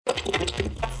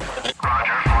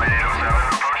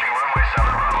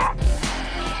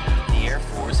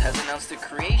the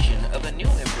creation of a new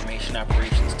information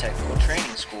operations technical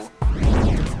training school.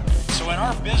 So in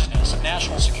our business of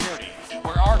national security,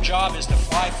 where our job is to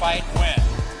fly, fight, and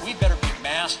win, we better be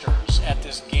masters at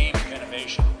this game of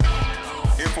innovation.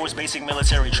 Air Force Basic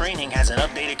Military Training has an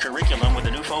updated curriculum with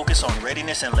a new focus on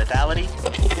readiness and lethality.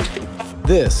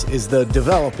 This is the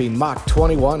Developing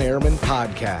Mach-21 Airmen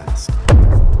podcast.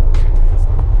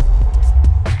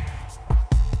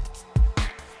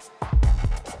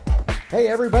 Hey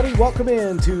everybody, welcome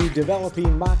in to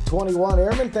Developing Mach-21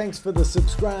 Airmen. Thanks for the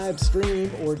subscribe,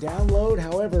 stream, or download,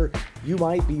 however you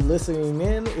might be listening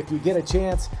in. If you get a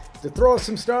chance to throw us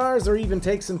some stars or even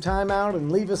take some time out and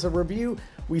leave us a review,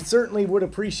 we certainly would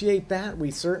appreciate that.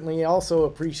 We certainly also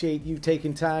appreciate you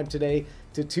taking time today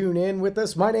to tune in with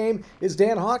us. My name is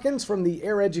Dan Hawkins from the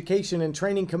Air Education and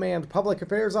Training Command Public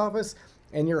Affairs Office,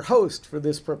 and your host for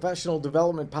this professional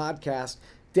development podcast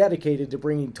dedicated to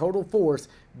bringing total force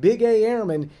Big A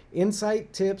Airmen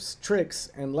insight, tips,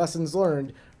 tricks, and lessons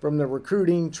learned from the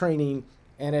recruiting, training,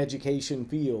 and education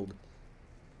field.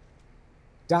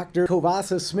 Dr.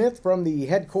 Covas-Smith from the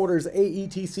headquarters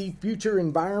AETC Future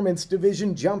Environments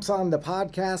Division jumps on the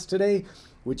podcast today,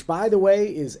 which, by the way,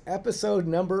 is episode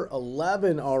number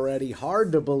 11 already.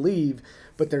 Hard to believe,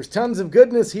 but there's tons of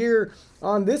goodness here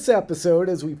on this episode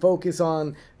as we focus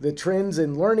on the trends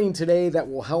in learning today that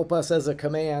will help us as a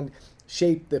command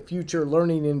shape the future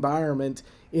learning environment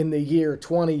in the year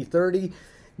 2030.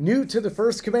 New to the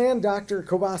First Command, Dr.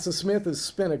 Covas-Smith has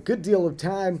spent a good deal of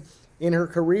time in her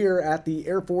career at the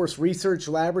Air Force Research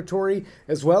Laboratory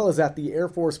as well as at the Air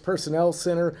Force Personnel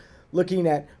Center, looking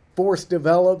at force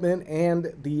development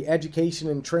and the education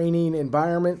and training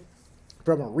environment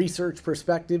from a research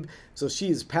perspective. So she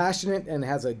is passionate and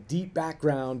has a deep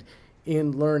background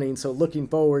in learning. So looking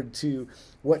forward to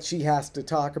what she has to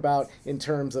talk about in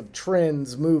terms of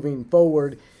trends moving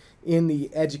forward in the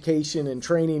education and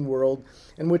training world.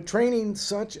 And with training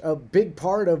such a big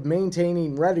part of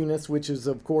maintaining readiness, which is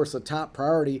of course a top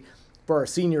priority for our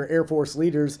senior Air Force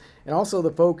leaders, and also the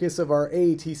focus of our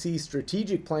AETC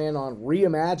strategic plan on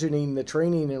reimagining the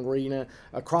training arena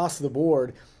across the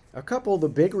board, a couple of the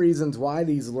big reasons why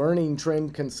these learning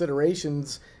trend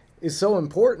considerations is so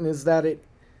important is that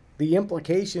the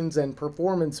implications and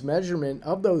performance measurement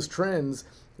of those trends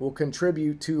will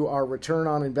contribute to our return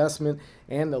on investment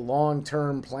and the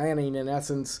long-term planning. In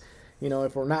essence,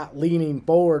 if we're not leaning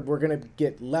forward, we're going to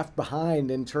get left behind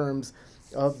in terms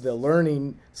of the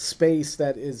learning space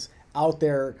that is out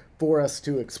there for us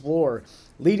to explore.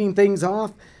 Leading things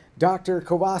off, Dr.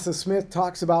 Covas-Smith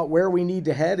talks about where we need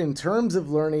to head in terms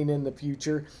of learning in the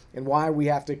future and why we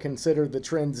have to consider the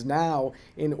trends now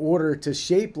in order to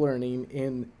shape learning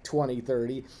in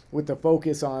 2030, with the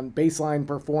focus on baseline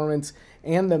performance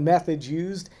and the methods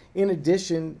used, in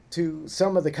addition to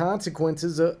some of the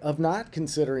consequences of not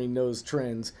considering those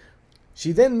trends.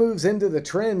 She then moves into the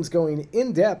trends, going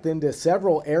in depth into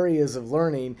several areas of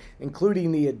learning,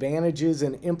 including the advantages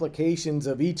and implications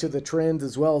of each of the trends,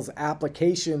 as well as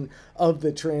application of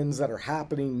the trends that are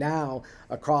happening now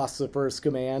across the First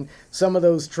Command. Some of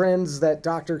those trends that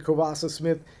Dr.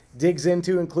 Covas-Smith digs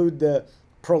into include the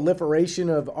proliferation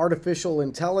of artificial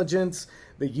intelligence,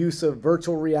 the use of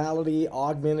virtual reality,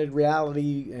 augmented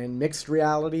reality, and mixed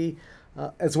reality,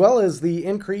 as well as the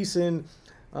increase in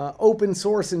open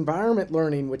source environment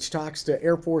learning, which talks to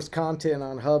Air Force content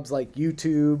on hubs like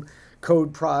YouTube,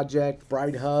 Code Project,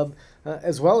 Bright Hub,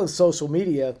 as well as social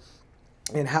media,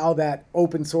 and how that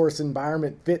open source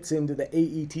environment fits into the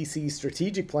AETC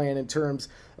strategic plan in terms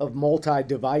of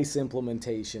multi-device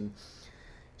implementation.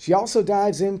 She also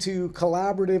dives into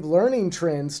collaborative learning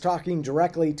trends, talking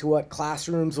directly to what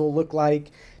classrooms will look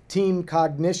like, team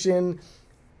cognition.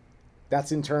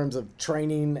 That's in terms of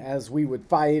training as we would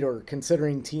fight or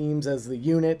considering teams as the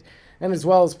unit, and as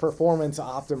well as performance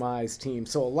optimized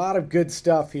teams. So a lot of good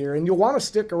stuff here, and you'll want to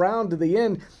stick around to the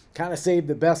end, kind of save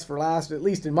the best for last, at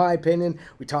least in my opinion.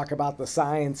 We talk about the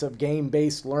science of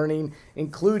game-based learning,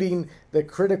 including the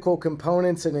critical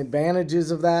components and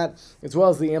advantages of that, as well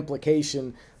as the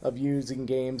implication of using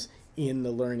games in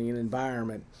the learning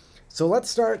environment. So let's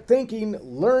start thinking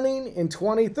learning in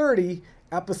 2030.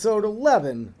 Episode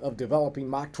 11 of Developing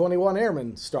Mach-21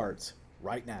 Airmen starts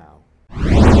right now.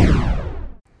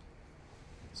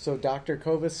 So Dr.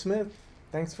 Covas-Smith,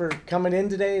 thanks for coming in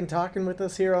today and talking with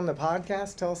us here on the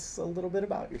podcast. Tell us a little bit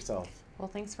about yourself. Well,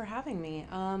 thanks for having me.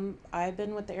 I've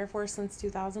been with the Air Force since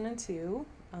 2002.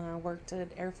 Worked at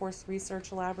Air Force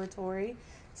Research Laboratory.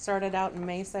 Started out in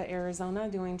Mesa, Arizona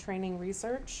doing training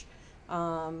research.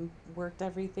 Worked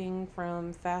everything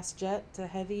from fast jet to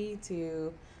heavy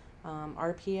to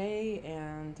RPA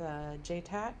and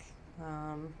JTAC.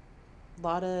 A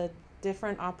lot of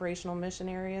different operational mission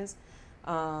areas.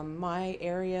 My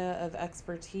area of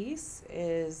expertise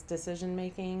is decision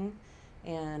making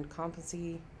and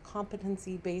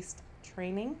competency-based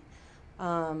training.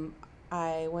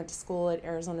 I went to school at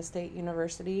Arizona State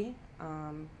University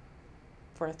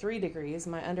for 3 degrees.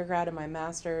 My undergrad and my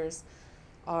master's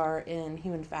are in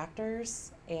human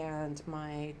factors, and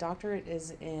my doctorate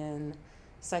is in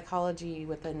psychology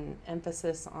with an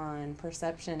emphasis on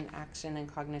perception, action,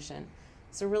 and cognition.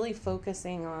 So really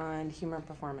focusing on human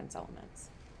performance elements.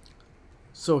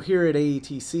 So here at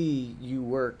AETC, you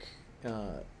work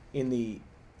in the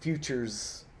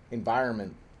Futures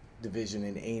Environment division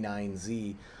in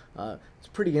A9Z. It's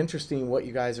pretty interesting what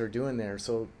you guys are doing there.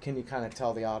 So can you kind of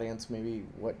tell the audience maybe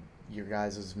what your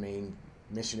guys' main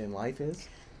mission in life is?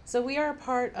 So we are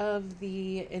part of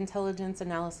the Intelligence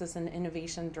Analysis and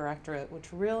Innovation Directorate,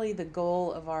 which really the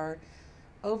goal of our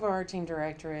overarching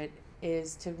directorate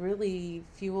is to really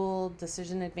fuel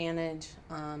decision advantage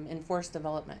in force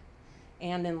development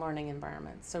and in learning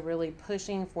environments. So really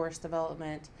pushing force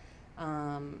development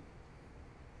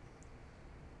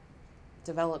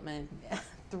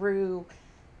through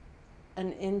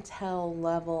an intel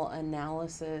level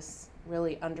analysis,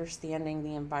 really understanding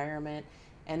the environment,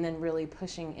 and then really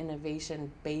pushing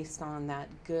innovation based on that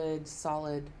good,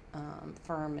 solid,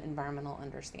 firm environmental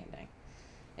understanding.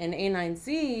 In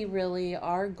A9Z, really,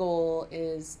 our goal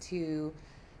is to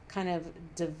kind of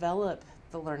develop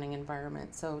the learning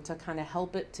environment, so to kind of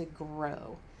help it to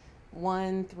grow.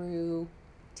 One, through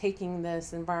taking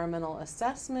this environmental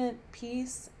assessment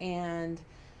piece and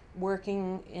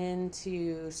working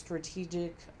into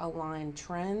strategic aligned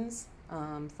trends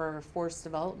for force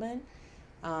development,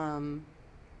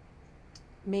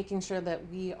 making sure that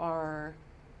we are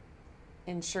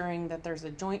ensuring that there's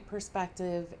a joint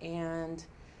perspective and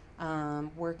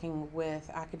working with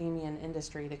academia and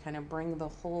industry to kind of bring the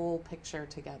whole picture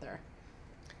together.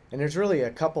 And there's really a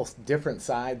couple different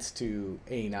sides to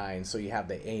A9. So you have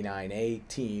the A9A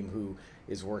team who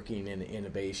is working in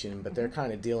innovation, but they're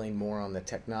kind of dealing more on the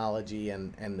technology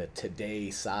and the today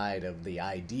side of the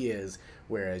ideas,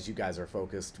 whereas you guys are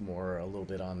focused more a little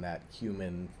bit on that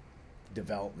human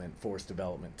development, force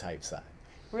development type side.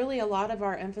 Really, a lot of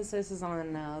our emphasis is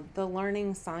on the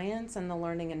learning science and the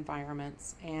learning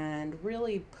environments, and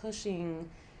really pushing,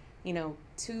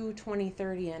 to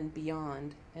 2030 and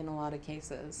beyond in a lot of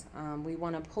cases. We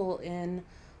want to pull in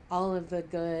all of the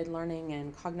good learning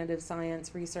and cognitive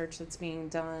science research that's being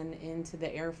done into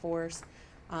the Air Force,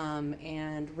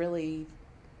 and really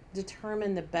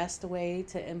determine the best way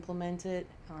to implement it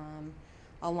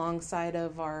alongside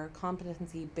of our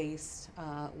competency-based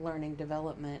learning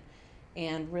development,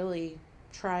 and really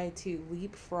try to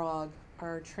leapfrog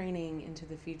our training into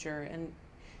the future. And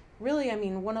really,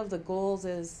 one of the goals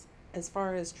is, as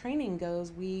far as training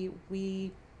goes,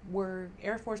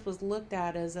 Air Force was looked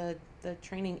at as the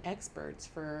training experts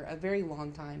for a very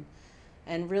long time.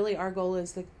 And really our goal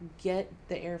is to get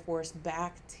the Air Force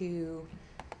back to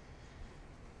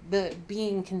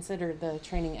being considered the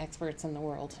training experts in the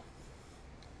world.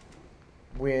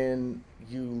 When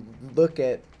you look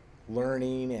at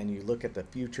learning and you look at the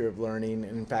future of learning,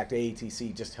 and in fact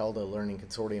AETC just held a learning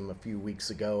consortium a few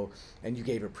weeks ago, and you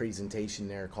gave a presentation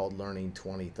there called Learning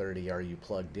 2030, Are You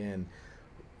Plugged In?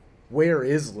 Where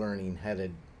is learning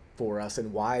headed for us,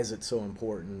 and why is it so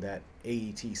important that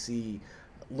AETC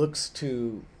looks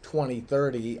to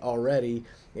 2030 already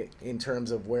in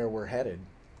terms of where we're headed?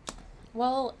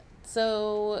 Well,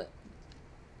 so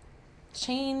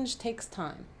change takes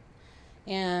time,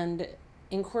 and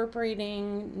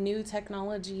incorporating new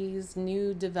technologies,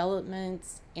 new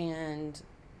developments, and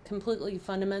completely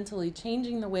fundamentally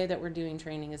changing the way that we're doing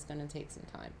training is going to take some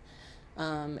time.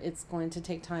 It's going to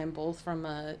take time both from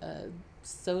a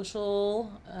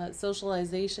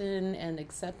socialization and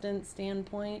acceptance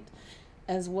standpoint,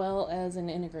 as well as an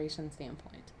integration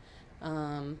standpoint.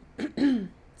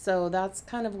 So that's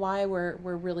kind of why we're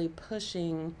really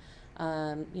pushing,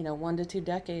 1 to 2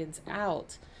 decades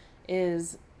out,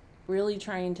 is really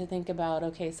trying to think about,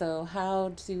 okay, so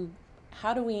how do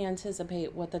we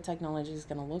anticipate what the technology is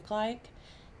going to look like,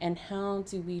 and how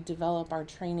do we develop our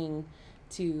training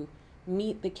to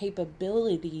meet the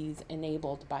capabilities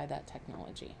enabled by that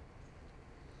technology?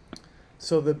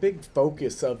 So the big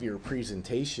focus of your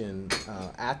presentation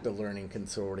at the Learning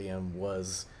Consortium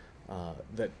was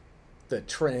the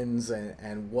trends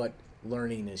and what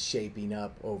learning is shaping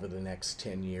up over the next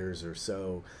 10 years or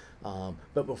so.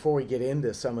 But before we get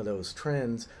into some of those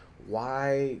trends,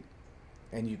 why,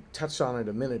 and you touched on it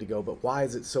a minute ago, but why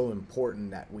is it so important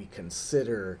that we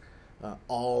consider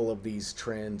all of these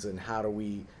trends, and how do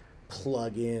we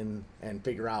plug in and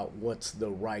figure out what's the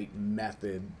right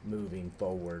method moving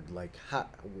forward? Like,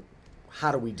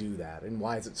 how do we do that, and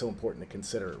why is it so important to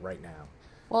consider it right now?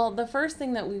 Well, the first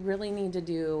thing that we really need to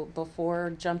do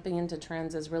before jumping into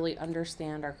trends is really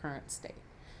understand our current state.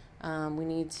 We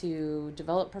need to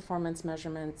develop performance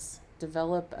measurements,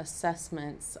 develop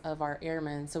assessments of our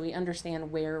airmen so we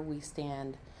understand where we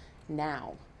stand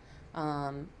now.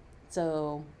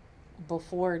 So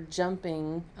before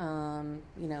jumping,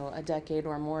 a decade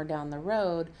or more down the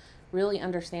road, really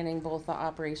understanding both the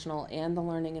operational and the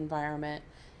learning environment.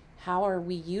 How are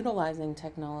we utilizing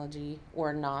technology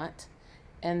or not?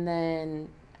 And then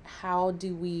how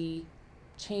do we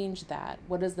change that?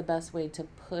 What is the best way to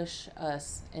push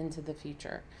us into the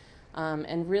future?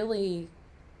 And really,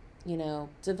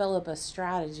 develop a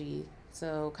strategy.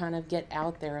 So kind of get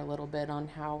out there a little bit on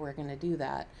how we're going to do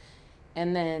that.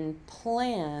 And then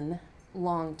plan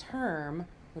long term,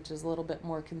 which is a little bit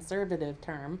more conservative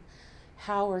term,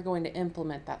 how we're going to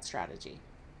implement that strategy.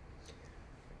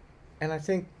 And I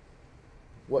think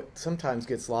what sometimes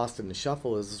gets lost in the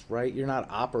shuffle is, right, you're not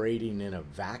operating in a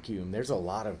vacuum. There's a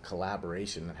lot of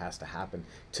collaboration that has to happen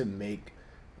to make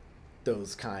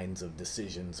those kinds of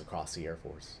decisions across the Air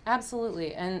Force.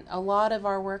 Absolutely. And a lot of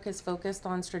our work is focused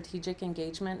on strategic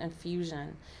engagement and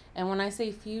fusion. And when I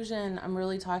say fusion, I'm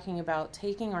really talking about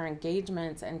taking our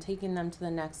engagements and taking them to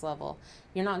the next level.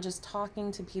 You're not just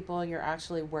talking to people, you're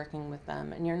actually working with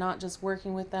them. And you're not just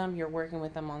working with them, you're working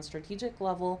with them on strategic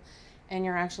level, and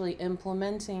you're actually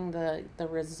implementing the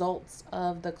results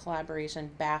of the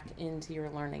collaboration back into your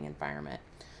learning environment.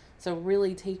 So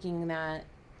really taking that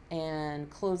and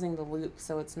closing the loop,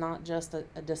 so it's not just a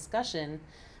discussion,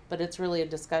 but it's really a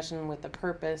discussion with a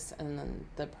purpose, and then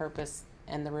the purpose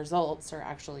and the results are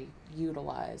actually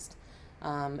utilized.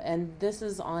 And this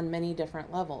is on many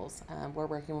different levels. We're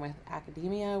working with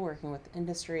academia, working with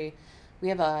industry. We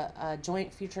have a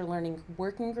joint future learning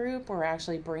working group. We're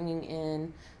actually bringing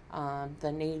in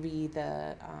the Navy,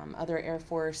 the other Air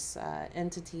Force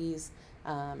entities,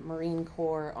 Marine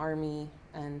Corps, Army,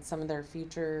 and some of their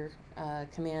future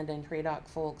command and TRADOC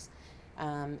folks,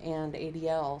 and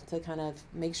ADL, to kind of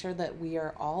make sure that we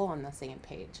are all on the same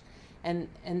page. And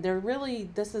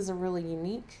this is a really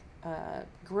unique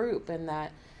group in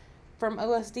that from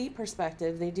OSD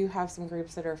perspective, they do have some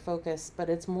groups that are focused, but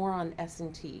it's more on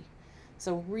S&T.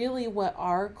 So really what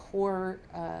our core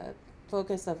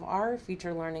focus of our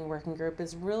future learning working group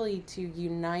is really to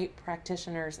unite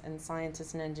practitioners and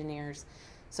scientists and engineers.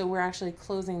 So we're actually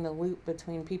closing the loop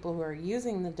between people who are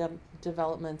using the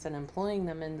developments and employing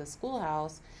them in the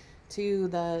schoolhouse to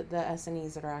the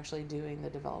S&Es that are actually doing the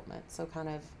development. So kind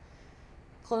of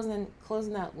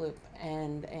closing that loop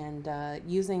and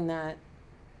using that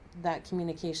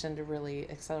communication to really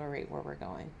accelerate where we're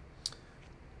going.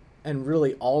 And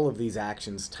really all of these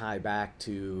actions tie back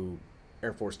to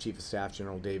Air Force Chief of Staff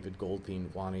General David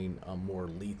Goldfein wanting a more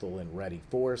lethal and ready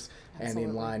force. Absolutely.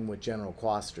 And in line with General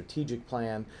Quast's strategic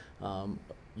plan,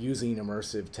 using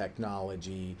immersive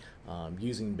technology,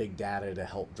 using big data to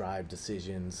help drive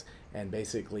decisions, and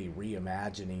basically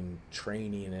reimagining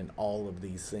training, and all of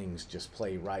these things just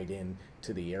play right in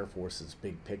to the Air Force's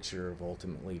big picture of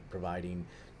ultimately providing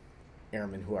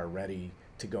airmen who are ready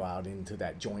to go out into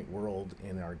that joint world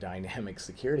in our dynamic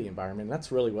security environment.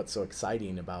 That's really what's so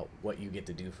exciting about what you get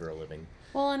to do for a living.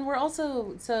 Well, and we're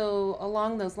also, so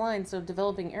along those lines of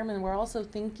developing airmen, we're also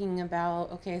thinking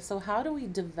about, okay, so how do we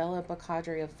develop a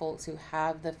cadre of folks who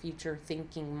have the future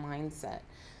thinking mindset?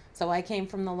 So I came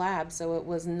from the lab, so it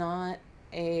was not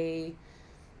a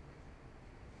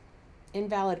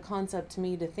invalid concept to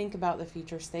me to think about the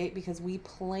future state, because we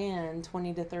plan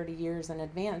 20 to 30 years in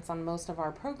advance on most of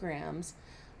our programs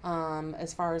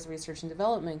as far as research and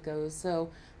development goes. So,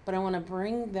 but I want to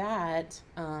bring that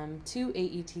to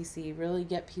AETC, really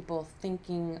get people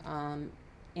thinking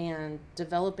and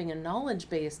developing a knowledge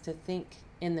base to think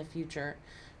in the future,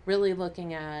 really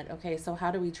looking at, okay, so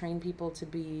how do we train people to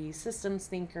be systems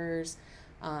thinkers,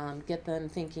 get them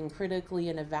thinking critically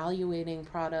and evaluating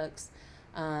products,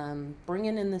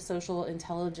 bringing in the social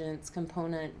intelligence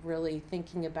component, really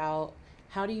thinking about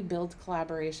how do you build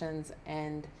collaborations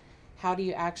and how do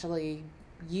you actually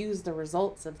use the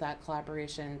results of that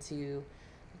collaboration to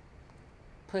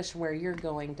push where you're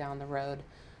going down the road.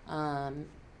 And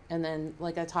then,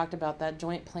 like I talked about, that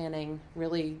joint planning,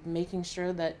 really making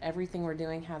sure that everything we're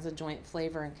doing has a joint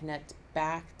flavor and connect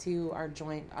back to our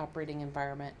joint operating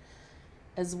environment,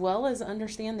 as well as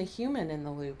understand the human in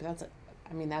the loop.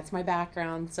 That's my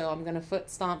background, so I'm going to foot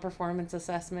stomp performance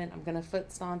assessment. I'm going to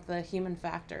foot stomp the human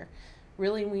factor.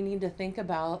 really we need to think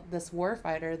about this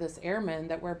warfighter, this airman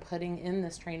that we're putting in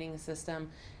this training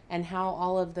system, and how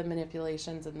all of the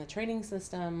manipulations in the training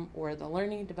system or the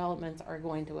learning developments are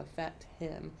going to affect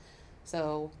him.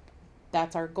 So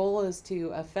that's our goal, is to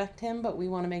affect him, but we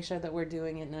want to make sure that we're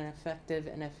doing it in an effective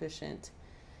and efficient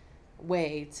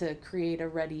way to create a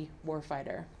ready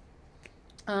warfighter.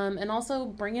 And also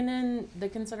bringing in the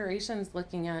considerations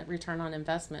looking at return on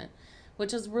investment,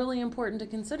 which is really important to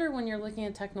consider when you're looking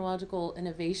at technological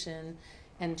innovation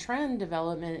and trend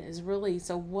development, is really,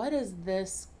 so what is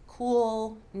this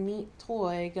cool, neat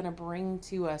toy going to bring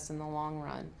to us in the long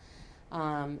run?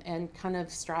 And kind of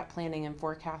strat planning and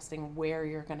forecasting where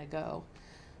you're going to go.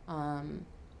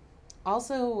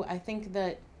 Also, I think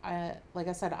that, like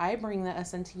I said, I bring the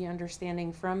S&T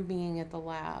understanding from being at the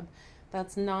lab.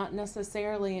 That's not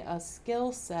necessarily a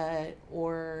skill set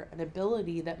or an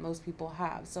ability that most people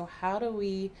have. So how do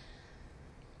we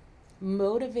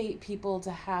motivate people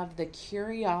to have the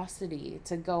curiosity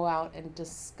to go out and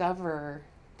discover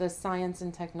the science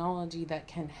and technology that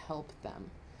can help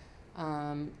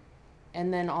them?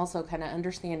 And then also kind of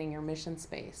understanding your mission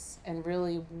space and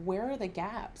really where are the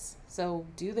gaps. So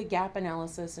do the gap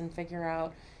analysis and figure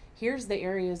out, here's the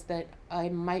areas that I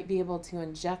might be able to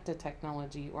inject a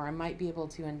technology, or I might be able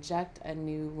to inject a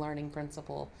new learning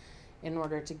principle in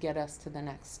order to get us to the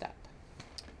next step.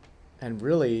 And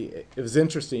really, it was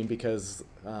interesting because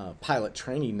Pilot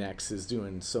Training Next is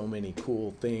doing so many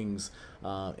cool things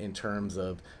in terms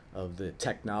of the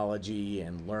technology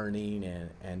and learning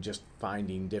and just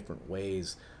finding different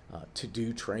ways to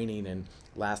do training. And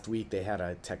last week they had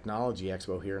a technology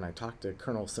expo here, and I talked to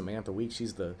Colonel Samantha Weeks.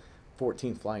 She's the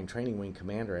 14th Flying Training Wing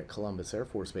Commander at Columbus Air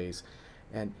Force Base,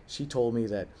 and she told me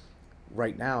that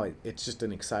right now it's just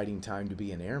an exciting time to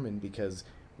be an airman, because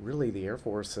really the Air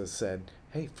Force has said,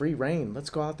 hey, free reign, let's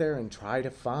go out there and try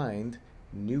to find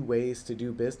new ways to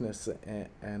do business.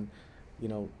 And you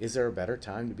know, is there a better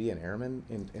time to be an airman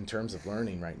in terms of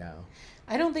learning right now?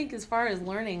 I don't think, as far as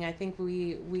learning, I think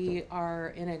we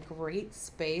are in a great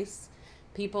space.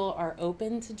 People are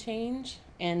open to change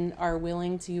and are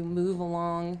willing to move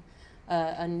along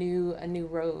a new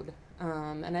road,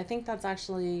 and I think that's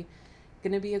actually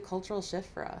going to be a cultural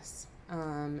shift for us,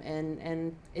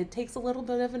 and it takes a little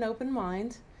bit of an open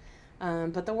mind,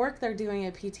 but the work they're doing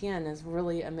at PTN is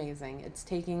really amazing. It's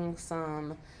taking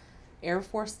some Air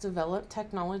Force developed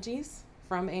technologies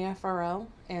from AFRL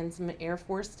and some Air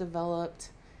Force developed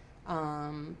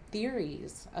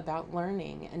theories about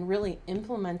learning and really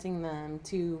implementing them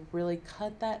to really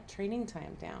cut that training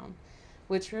time down.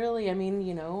 Which really, I mean,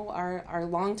 you know, our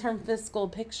long-term fiscal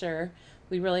picture,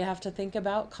 we really have to think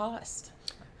about cost.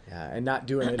 Yeah, and not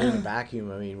doing it in a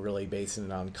vacuum. I mean, really basing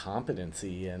it on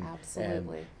competency and,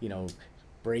 absolutely, and you know,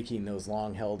 breaking those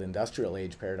long-held industrial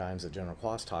age paradigms that General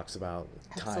Quast talks about.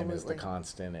 Absolutely. Time is the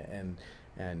constant,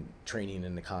 and training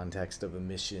in the context of a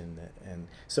mission, and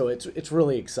so it's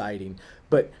really exciting.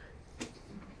 But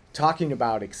talking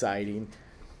about exciting,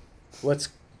 let's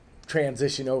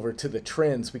transition over to the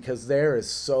trends, because there is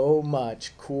so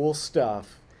much cool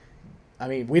stuff. I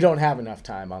mean, we don't have enough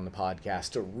time on the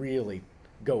podcast to really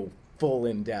go full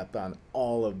in depth on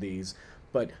all of these,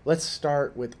 but let's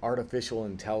start with artificial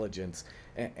intelligence,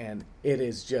 and it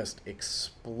is just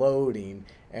exploding,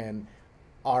 and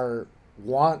our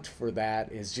want for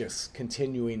that is just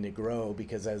continuing to grow,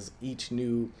 because as each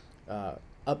new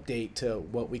update to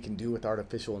what we can do with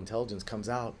artificial intelligence comes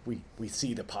out, we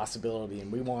see the possibility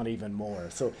and we want even more.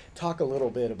 So talk a little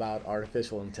bit about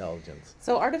artificial intelligence.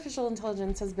 So artificial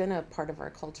intelligence has been a part of our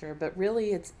culture, but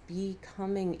really it's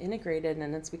becoming integrated,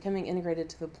 and it's becoming integrated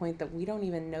to the point that we don't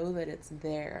even know that it's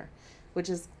there, which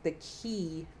is the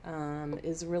key,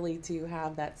 is really to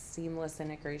have that seamless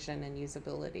integration and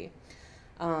usability.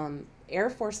 Air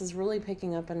Force is really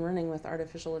picking up and running with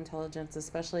artificial intelligence,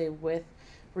 especially with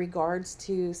regards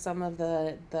to some of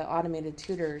the automated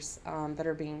tutors that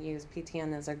are being used.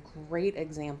 PTN is a great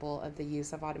example of the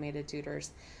use of automated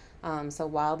tutors. So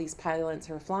while these pilots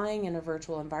are flying in a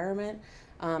virtual environment,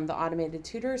 the automated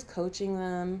tutors coaching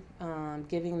them,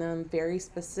 giving them very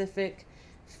specific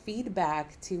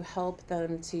feedback to help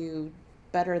them to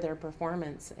better their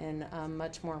performance in a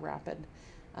much more rapid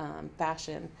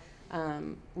fashion.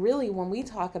 Really, when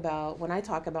I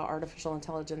talk about artificial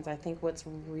intelligence, I think what's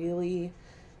really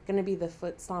going to be the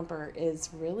foot stomper is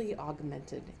really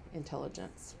augmented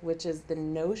intelligence, which is the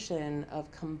notion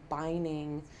of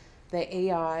combining the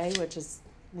AI, which is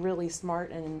really smart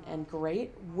and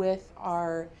great, with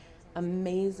our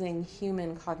amazing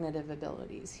human cognitive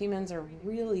abilities. Humans are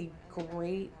really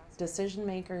great decision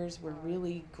makers. We're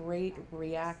really great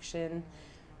reaction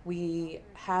we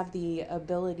have the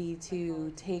ability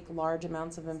to take large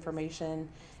amounts of information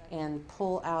and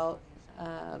pull out,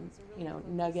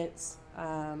 nuggets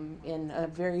in a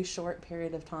very short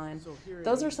period of time.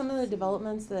 Those are some of the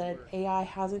developments that AI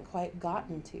hasn't quite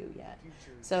gotten to yet.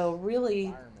 So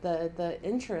really, the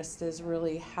interest is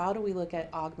really, how do we look at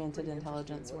augmented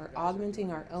intelligence? We're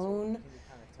augmenting our own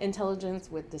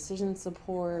intelligence with decision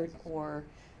support or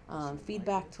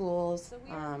feedback tools,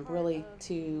 really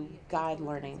to guide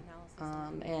learning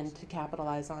and to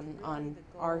capitalize on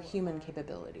our human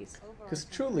capabilities. Because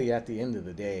truly, at the end of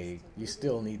the day, you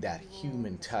still need that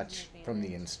human touch from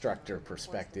the instructor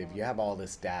perspective. You have all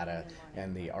this data,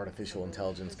 and the artificial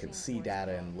intelligence can see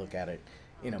data and look at it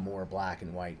in a more black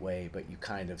and white way, but you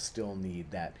kind of still need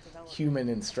that human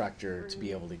instructor to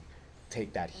be able to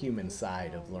take that human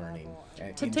side of learning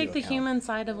to take the human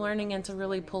side of learning and to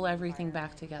really pull everything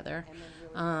back together,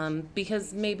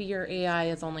 because maybe your AI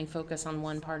is only focused on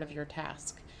one part of your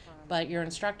task, but your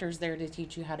instructor's there to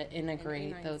teach you how to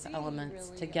integrate those elements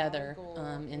together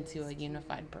into a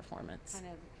unified performance.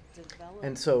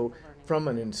 And so from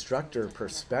an instructor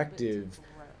perspective,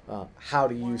 how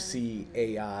do you see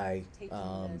AI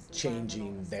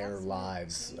changing their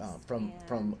lives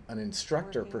from an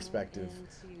instructor perspective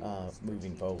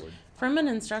moving forward? From an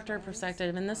instructor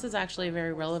perspective, and this is actually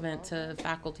very relevant to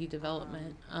faculty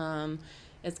development,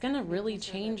 it's going to really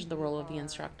change the role of the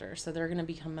instructor. So they're going to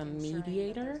become a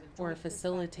mediator or a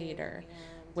facilitator,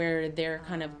 where they're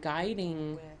kind of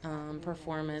guiding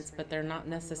performance, but they're not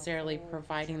necessarily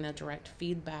providing the direct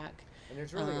feedback. And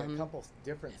there's really a couple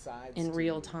different sides in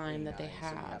real time that they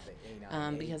have,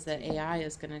 because the AI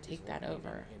is going to take that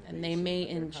over. And they may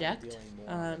inject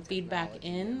feedback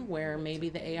in where maybe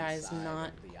the AI is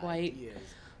not quite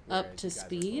up to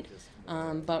speed,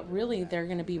 but really they're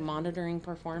going to be monitoring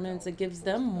performance. It gives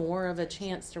them more of a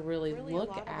chance to really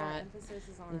look at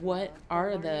what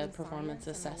are the performance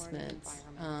assessments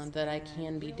that I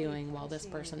can be doing while this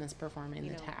person is performing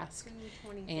the task.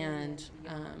 And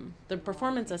the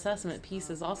performance assessment piece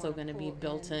is also going to be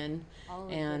built in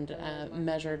and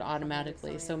measured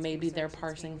automatically. So maybe they're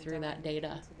parsing through that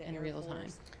data in real time.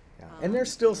 Yeah. And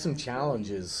there's still some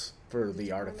challenges for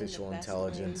the artificial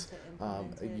intelligence.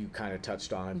 You kind of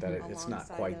touched on that it's not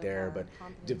quite there, but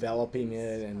developing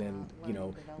it and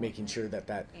then, making sure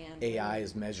that AI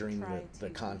is measuring the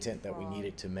content that we need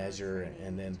it to measure,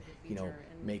 and then,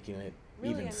 making it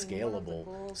even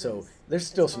scalable. So there's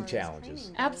still some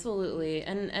challenges. Absolutely.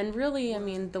 And really,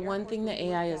 the one thing that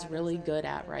AI is really good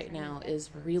at right now is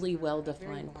really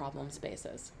well-defined problem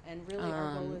spaces.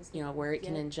 Where it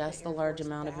can ingest a large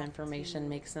amount of information,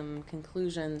 make some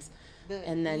conclusions,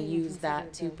 and then use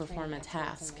that to perform a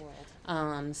task.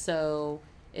 So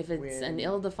if it's an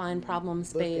ill-defined problem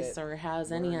space or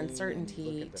has any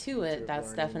uncertainty to it,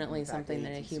 that's definitely something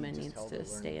that a human needs to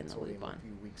stay in the loop on.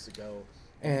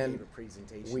 And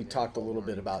we talked a little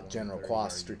bit about General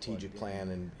Quast's strategic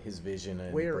plan and his vision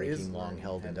and breaking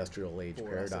long-held industrial age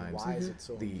paradigms.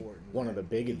 One of the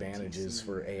big advantages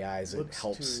for AI is it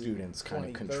helps students kind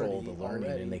of control the learning,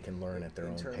 and they can learn at their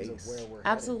own pace.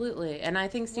 Absolutely, and I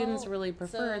think students really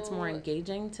prefer it's more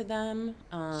engaging to them,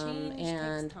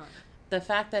 and the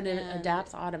fact that it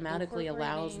adapts automatically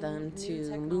allows them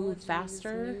to move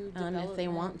faster if they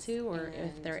want to, or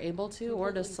if they're able to,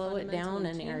 or to slow it down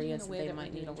in areas that they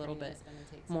might need a little bit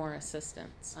more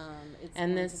assistance.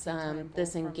 And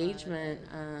this engagement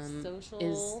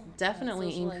is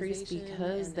definitely increased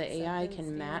because the AI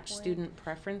can match student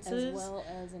preferences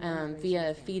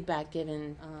via feedback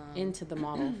given into the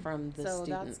model from the students.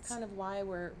 So that's kind of why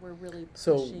we're really pushing.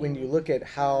 So when you look at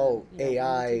how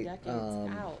AI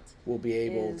will be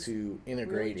able to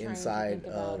integrate inside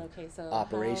of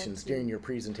operations, during your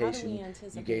presentation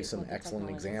you gave some excellent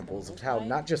examples of how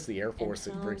not just the Air Force,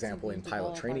 for example, in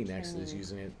Pilot Training Next is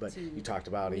using it, but you talked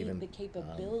about even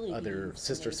other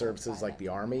sister services like the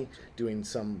Army doing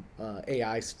some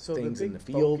AI things in the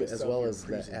field, as well as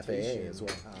the FAA as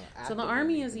well. So the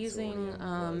Army is using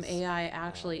AI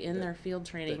actually in their field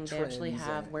training. They actually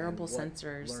have wearable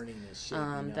sensors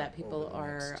that people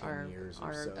are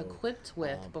equipped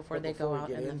with before they go out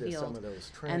in the field.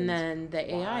 And then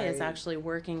the AI is actually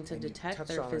working to detect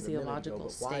their physiological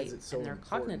state and their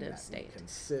cognitive state.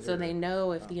 So they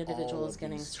know if the individual is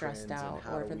getting stressed out,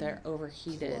 or if they're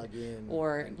overheated,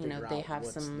 or they have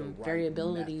some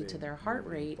variability to their heart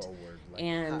rate,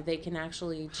 and they can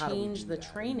actually change the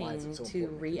training to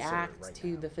react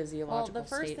to the physiological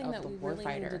state of the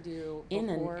warfighter in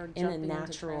a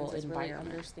natural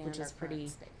environment, which is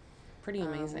pretty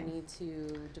amazing. We need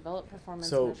to develop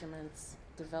performance measurements.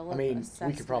 develop I mean,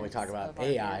 we could probably talk about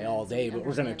AI all day, but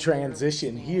we're going to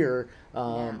transition here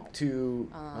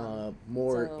to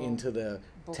more into the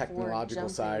technological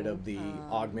side of the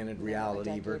augmented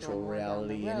reality, virtual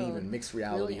reality, and even mixed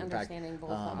reality. In fact,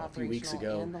 a few weeks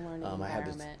ago, I had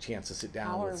the chance to sit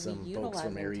down with some folks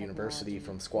from Air University,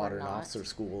 from Squadron Officer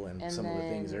School, and some of the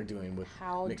things they're doing with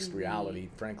mixed reality,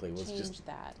 frankly, was just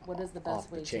off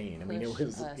the chain. I mean, it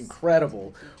was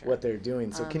incredible what they're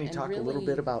doing. So can you talk a little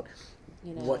bit about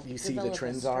what you see the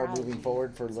trends are moving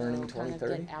forward for Learning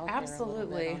 2030?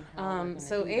 Absolutely.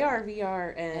 So AR,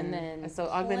 VR, and so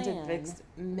augmented,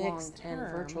 mixed, and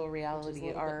virtual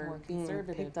reality are being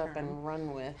picked up and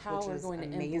run with, which is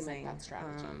amazing.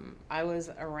 I was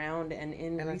around and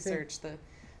in research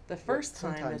the first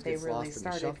time that they really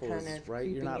started kind of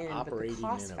creeping in, but the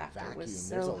cost factor was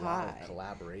so high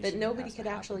that nobody could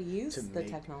actually use the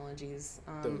technologies,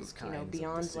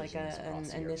 beyond like an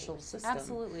initial system.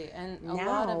 Absolutely, and Now a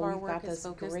lot of our we've work got is this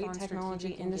focused great on technology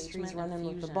strategic industries engagement running and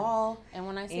with the fusion. ball, And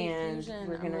when I say and fusion,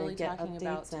 we're I'm going to really get talking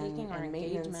about updates taking our and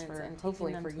maintenance engagements for and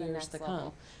hopefully taking for them to the years next to level.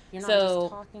 come. You're not So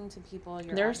just talking to people,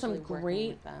 you're there are some actually working great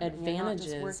with them. And you're not just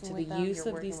advantages working to with the them, use you're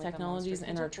of working these with them on a technologies in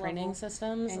our strategic training level,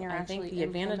 systems. and you're I think actually the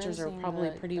advantages are implementing probably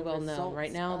the pretty well known.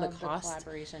 Right now, the results of cost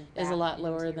collaboration is a back lot into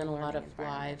lower your than a lot learning of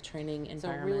environment. live training So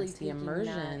really environments. The taking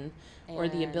immersion that or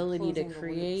the and ability to closing the loop,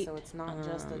 create so it's not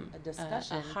just a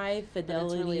discussion, a high but it's really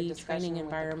a fidelity discussion training with the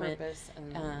environment purpose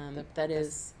and the that purpose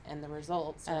is and the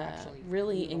results are actually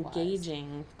really utilized.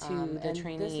 engaging to the And this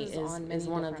trainee is on many is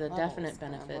one of the different definite levels.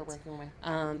 We're benefits. working with You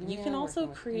academia, can also working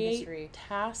with create industry.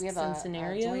 tasks We have and a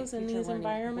scenarios in joint these future learning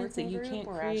environments that working you group. can't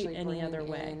We're create actually any other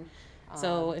bringing way. in,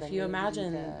 So the if you Navy,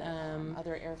 imagine the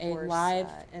other Air a Force, live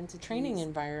entities, training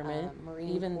environment, Marine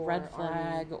even Corps, red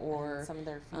flag Army, or and some of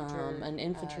their future, an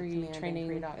infantry command and training,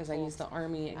 pre-doc as I used the folks,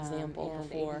 Army example and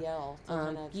before, ADL to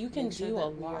kind of you can make sure do a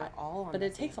that we are lot, all on but the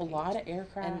it takes a same lot page. of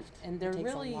aircraft, And they're it takes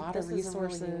really a lot this of is a really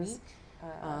resources.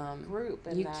 unique group,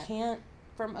 and You that can't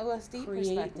from OSD create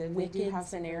perspective, we do wicked have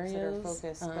some groups that are scenarios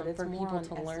focused, but it's for more people on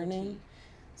to S&T. learn in.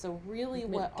 So really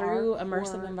what Through our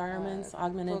immersive core, environments,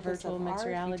 augmented, focus virtual, of mixed our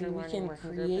reality, future we learning can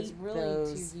working group is create really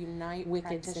those to unite wicked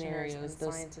practitioners scenarios, and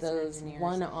those scientists and engineers.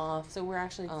 one-off So we're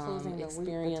actually closing the loop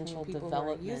experiential between people who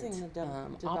are using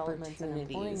development the developments and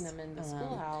employing opportunities. them in the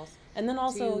schoolhouse. And then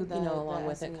also, to the along the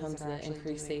with it SMEs comes that are the actually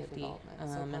increased doing the safety. development.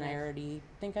 So And kind I of already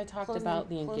think I talked closing- about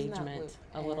the closing that engagement loop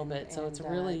a little bit. So it's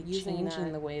really using changing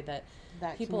that- the way that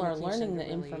that people are communication learning the to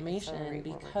really information accelerate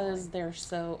where we're because going. they're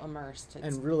so immersed. It's,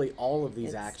 And really, all of these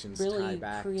it's actions really tie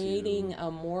back creating to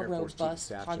a more Air Force Chief of robust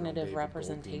Staff General cognitive David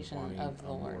representation Goldfein of the wanting a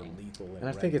more learning. lethal And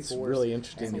I think ready it's force, really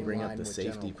interesting and to in bring line up the with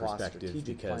safety General Claus' perspective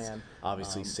strategic because plan,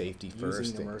 obviously safety using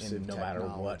first, immersive and no matter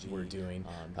what technology, we're doing.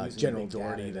 using General big data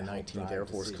Doherty, to the help 19th drive Air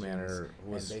Force decisions, Commander,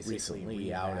 and was basically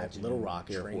recently out at reimagining Little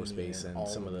Rock Air Force training Base, and and all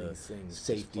some of the these things just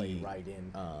play safety right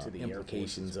in to the Air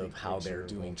implications Force's of big how they're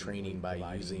picture, doing ultimately training by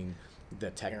providing using the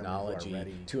airmen who are technology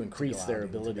ready to increase go their out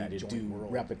into ability that to joint do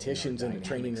world repetitions in in our the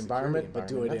training dynamic environment, security but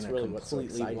do it in environment. a That's really what's so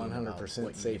completely exciting about 100%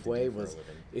 what you safe get to way do for a was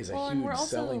living. is a Well, and we're huge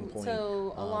also selling point.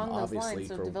 so along those Obviously lines,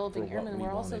 so for developing what airmen, we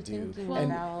we're also want to do, thinking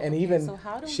and about and okay, even so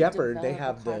how do we Shepherd, they develop a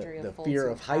have cadre of the folks fear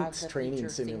who of have heights the training future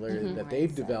simulator thinking that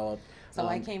they've mindset? developed. So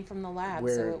I came from the lab,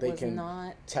 where so it they was can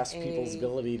not test people's a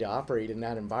ability to operate in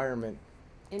that environment.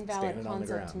 invalid standing on the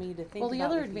concept to ground. me to think Well, the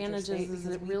about other the future advantages state is because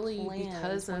that we really plan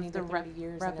because 20 of to the 30 years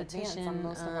in advance repetition on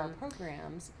most of our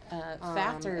programs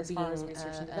factor as being far as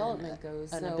research and development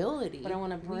goes. an So, ability. but I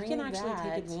want to bring we can actually that,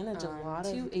 take advantage of a lot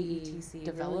to of the AETC,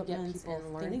 developments really get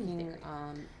and learning thinking, theory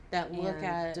that look and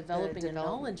at developing a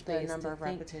knowledge base the number to of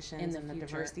think repetitions in the and the future.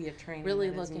 diversity of training Really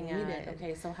that is looking needed. at,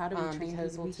 Okay, so how do we train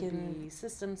because people we to can be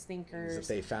systems thinkers? That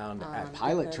they found get at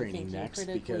pilot them training thinking next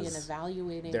critically and because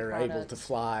evaluating they're able to products,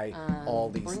 fly all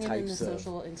these bringing in types the of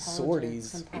social intelligence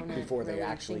sorties component, before they really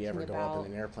actually ever thinking go up about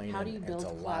in an airplane, how do you and build it's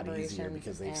a lot easier collaborations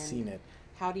because they've and seen it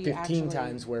how do you 15 actually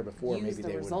times where before use maybe the they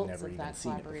would have results never of even that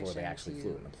seen it before they collaboration actually to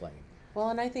flew in a plane. Well,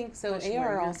 and I think so. push where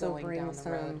AR you're also going down brings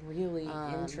the road. some really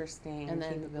interesting and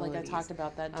then, capabilities. like I talked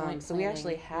about, that joint so we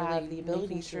actually planning, have really the ability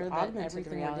making sure through that augmented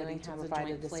everything we're reality doing to has a provide a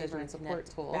joint flavor decision and support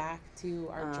connect tool back to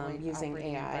our joint using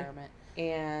operating AI. environment.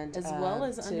 And As well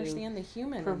as to understand the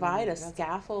human. provide a That's-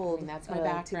 scaffold I mean, that's my to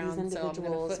background, these so I'm gonna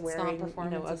individuals foot stomp wearing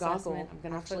performance a goggle. assessment. I'm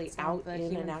gonna actually foot stomp out the in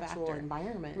an human actual factor.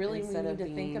 environment. Really, we instead need of to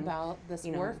think being, about this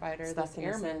warfighter, stuck this in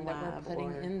a sim airman that we're lab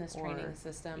putting or- in this or, training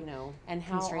system, and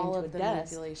how constrained all to of a the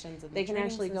desk. manipulations of They the can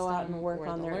training actually go out system and work or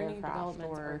on the their learning developments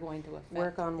developments are or going to affect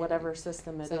work on him. whatever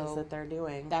system it is So that they're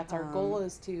doing. That's our goal,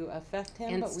 is to affect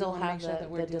him, and but we still wanna have make sure that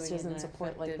we're the doing it decision in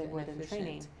support like they effective would and in training.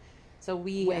 efficient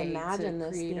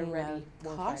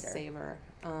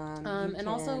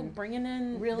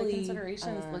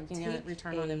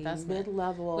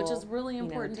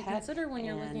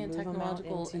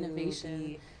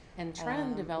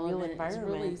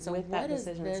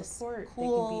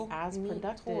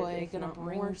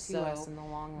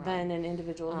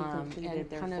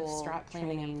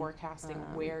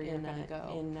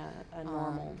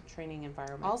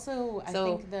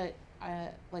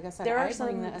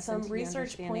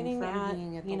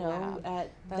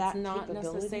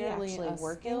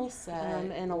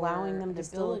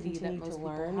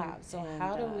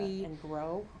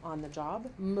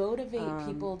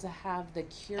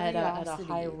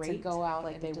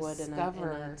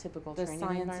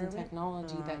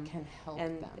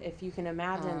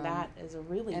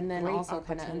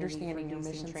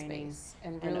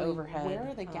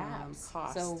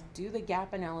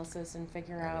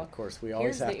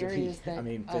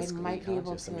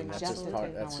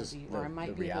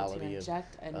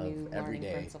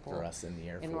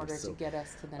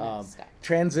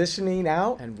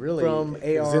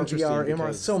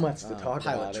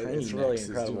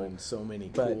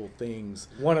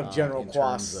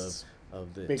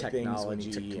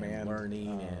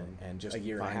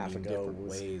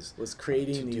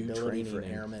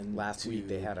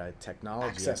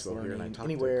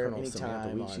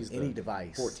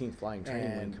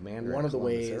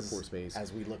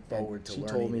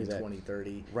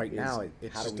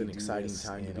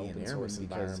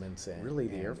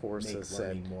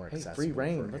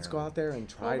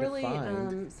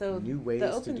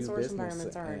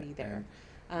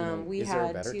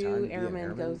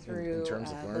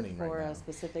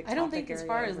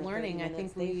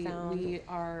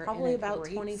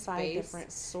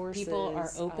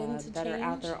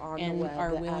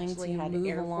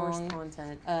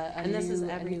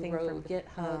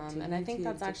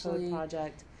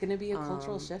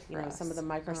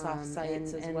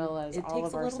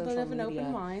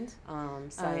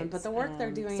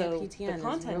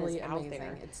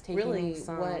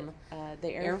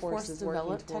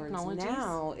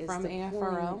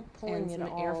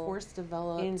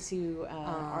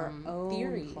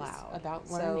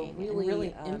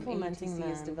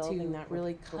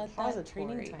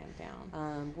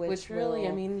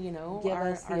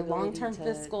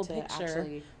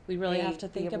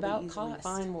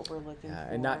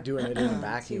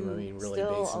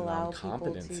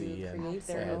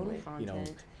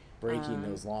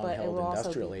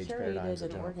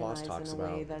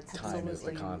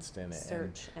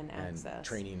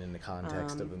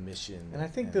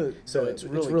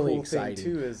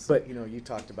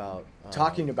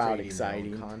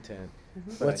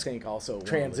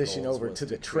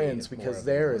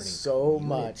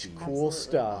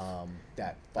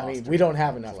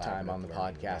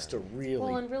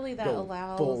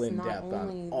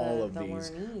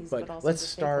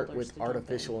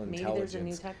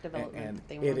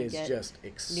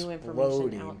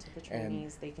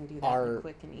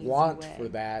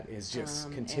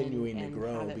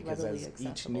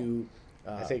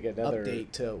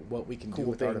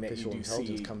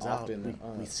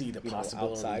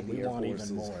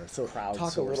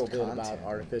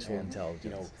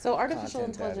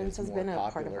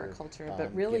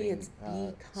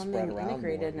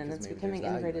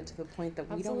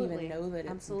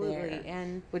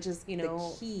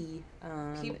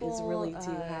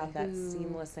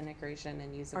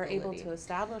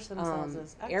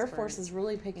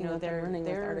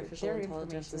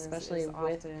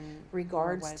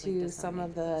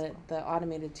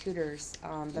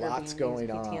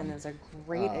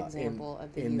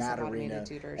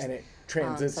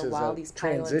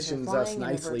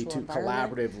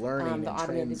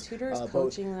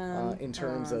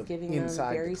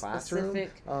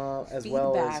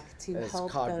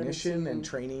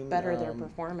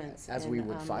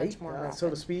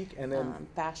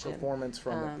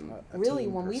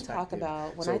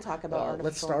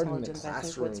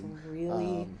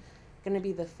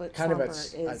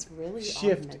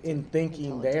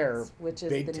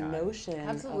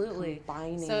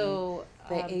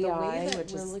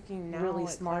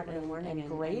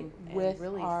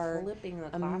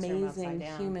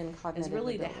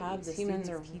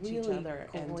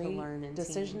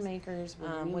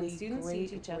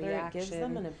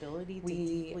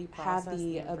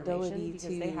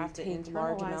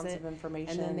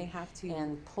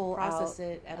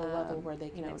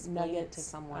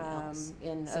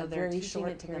a they're very teaching short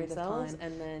it to period of themselves time.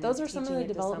 and then those are some of teaching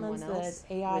the it to someone developments else,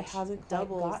 that AI which hasn't quite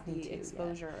doubles gotten the to yet.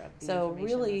 exposure of the So information.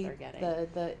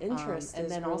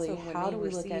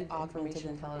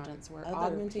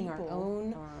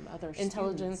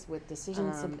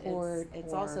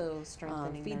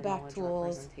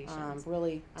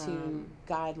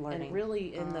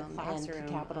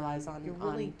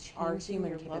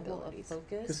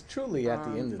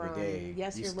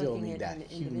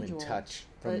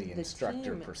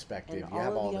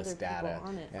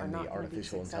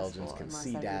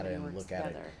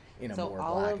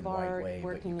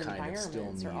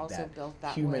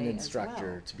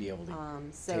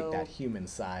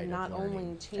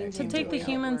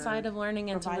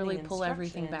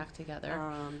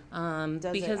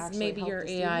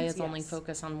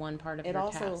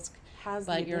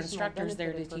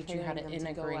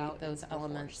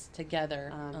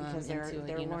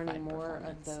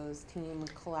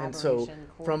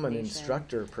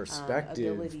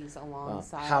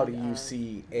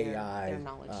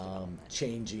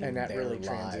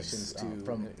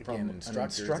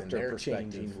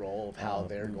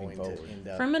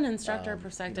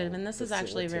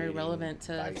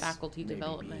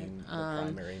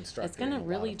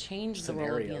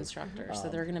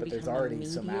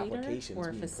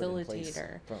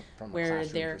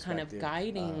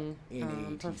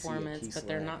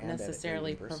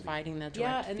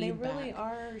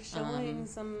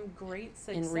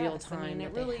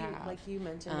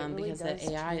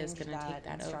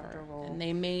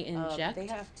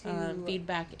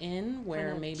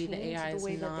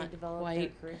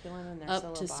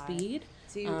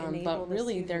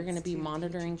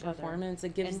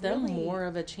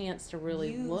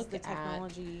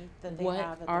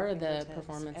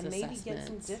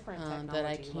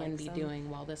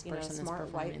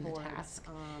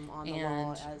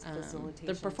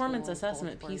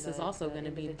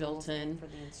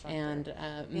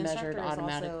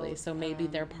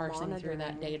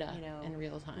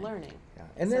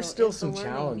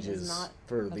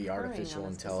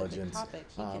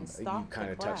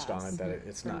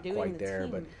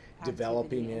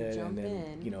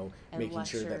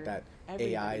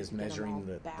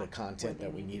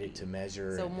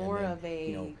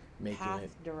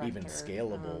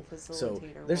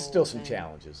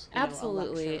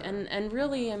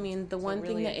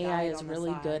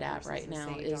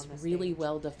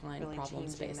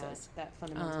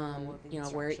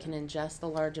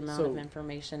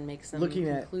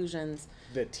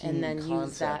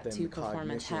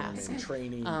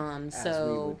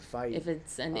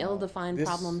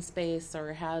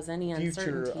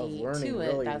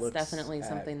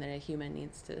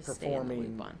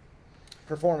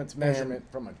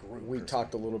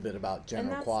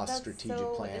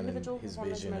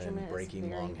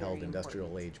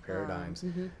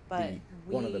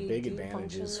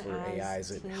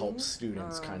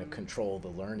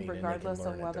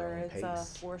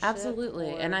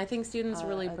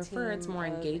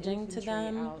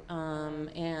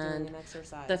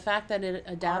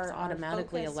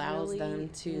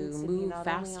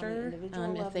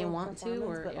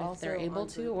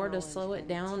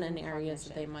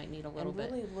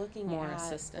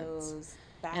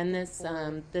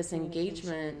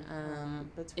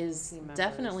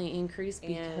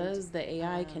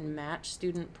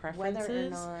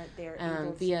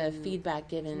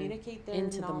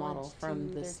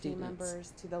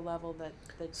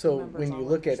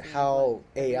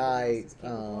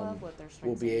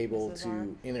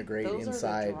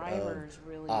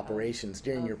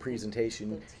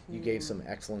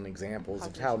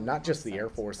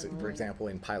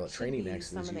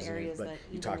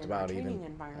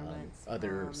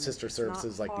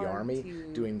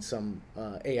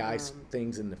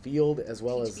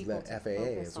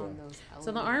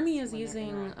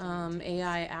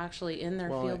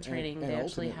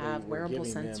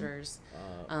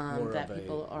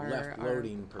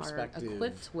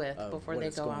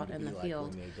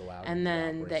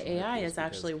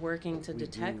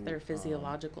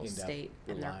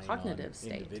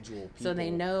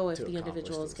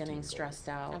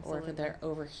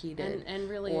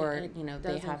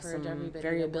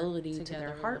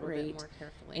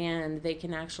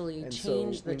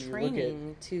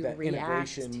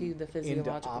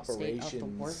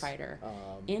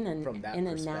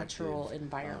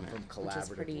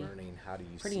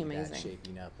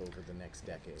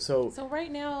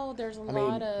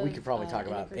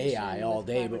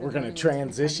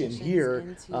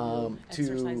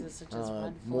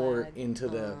 mud more flood, into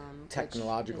the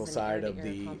technological is an side of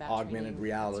air-to-air the combat augmented training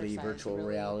reality, exercise virtual really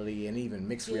reality, and even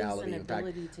mixed gives an reality. In fact,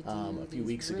 ability to do a few these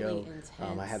weeks really ago,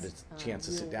 I had the intense, chance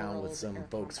to sit down with real-world some air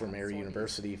folks from combat Air sorties.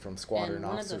 University, from Squadron And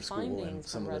one of Officer the School, and findings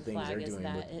some from of the Red things they're Flag is doing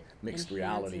that with it mixed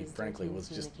reality, enhances their frankly, team was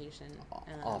just communication,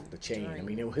 off the chain. I during,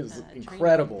 mean, it was training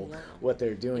incredible and beyond. what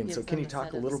they're It doing. So gives can you them a talk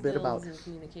set a of little bit about skills and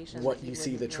communication what that you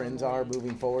see the wouldn't trends are normally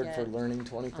moving forward for get. Learning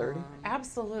 2030?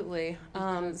 Absolutely.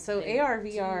 Because So they AR,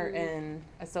 VR, do and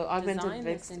so augmented design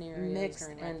the scenarios mixed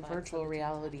during Red and Flag so virtual the teams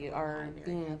have to reality rely are very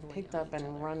being heavily picked on up each and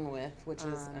other. run with, which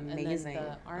is And then amazing.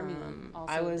 the Army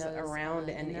also I was does, around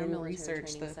and in their in military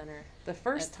research training center the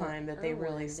first at Fort time that they Irwin,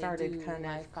 really they started do kind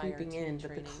live of fire creeping team in, but the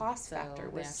training. cost So factor they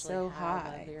was actually so have a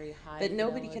high very high that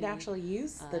nobody could fidelity, actually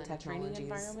use the training technologies,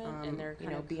 environment, and they're you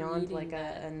kind know, of beyond like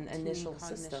creating an that initial team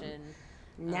system. cognition,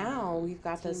 Now we've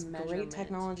got this team great measurement,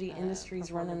 technology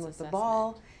industries running performance with the assessment,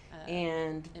 ball,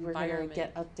 and we're going to environment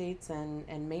get updates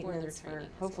and maintenance for training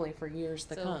as hopefully well. for years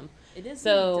to So come. it is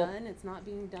So being done. It's not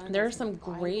being done. There are as some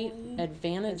great widely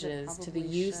advantages as it to the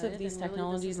probably use of should, these and really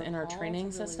technologies this is in a our call to training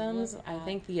really systems. look I at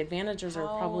think the advantages are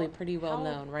how- probably pretty well how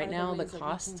known. Right are the now, the ways that we can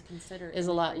cost consider is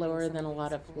a lot integrating lower some than a of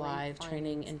lot these of great live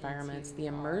training findings environments. into The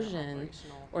our immersion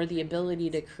operational or the ability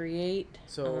to training. create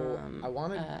So I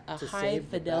wanted a to high save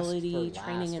the best fidelity for last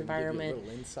training and give you a environment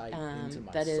little insight into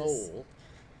my that is soul.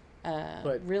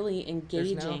 But really there's now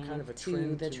engaging kind of a to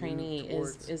trend the to trainee move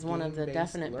towards is one of the game-based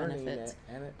definite learning, benefits.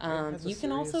 and it has a You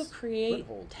can also serious create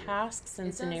foothold here. tasks and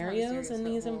It does have a scenarios serious in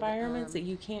these foothold, environments that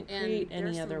you can't and create there's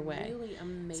any some other way. really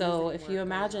amazing So if work you going on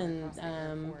imagine across the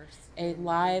Air Force a in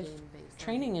live game-based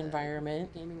training learning, the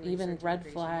environment, gaming even research Red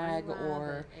integration Flag learning lab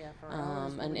or at AFRL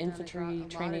has an really done infantry a lot of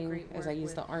training, great as I work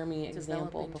used the with Army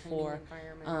example developing before, training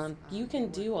environments. you They can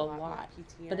work do a with lot,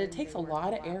 PTN, but it they takes a work lot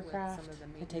of with some aircraft, of the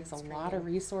it takes a maintenance lot of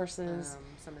training, resources.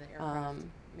 some of the aircraft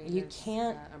You maintenance,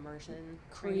 can't immersion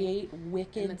create training. And the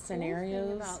wicked cool scenarios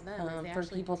thing about them is they for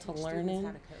actually people to teach learn students in.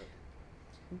 how to code.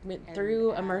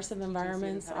 Through And immersive teaching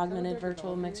environments, students how to code, augmented, they're virtual,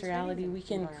 developing mixed these reality, training we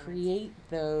can environments. create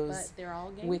those But they're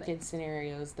all wicked game-based.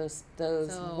 scenarios, those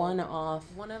So, one-off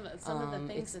some of the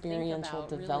things to think experiential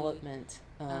about, really, development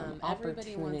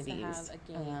everybody wants to opportunities. have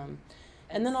a game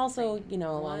And then as also, training. you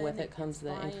know, along with One, it comes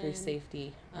the it's increased buy-in,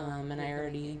 safety. you're And gonna I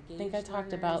already think I engage talked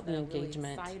learners about the that are really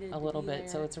engagement excited a to little be bit.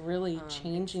 So there. it's really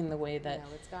changing the way that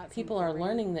It's got some people are great,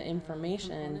 learning the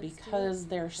information components to because it.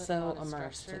 they're Put a so lot of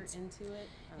immersed. structure It's into it,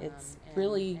 it's and-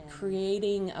 really and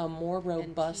creating a more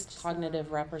robust teach cognitive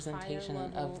some representation higher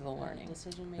of level, the learning.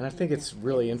 And I think it's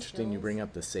really decision-making interesting you bring skills.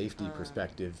 up the safety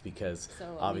perspective, because So, I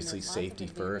mean, obviously there's lots of safety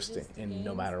first, advantages to and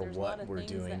no games. matter There's a lot what of we're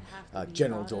things that doing. have to be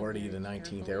General thought of Doherty, very the 19th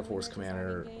carefully Air when Force you're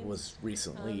commander, designing games. was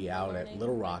recently For out at learning,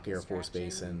 Little like Rock Air Force Base,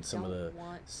 distraction. and some of Don't the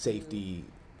want to safety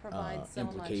provide so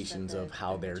much implications that of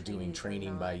how the they're doing trainees are training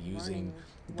not by using learning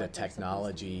the what they're supposed to be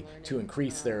technology to learning,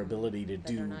 increase their ability to that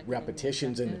they're do not getting the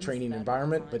repetitions in the objectives training that are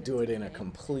environment, but defined do it in a today.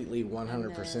 completely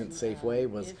 100% then, safe way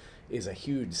if- is a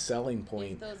huge selling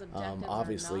point, those objectives are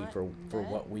obviously, not for met,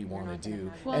 what we you're want not to gonna do.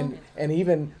 have Well- And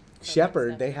even that's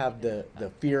Shepard, they definitely have the gonna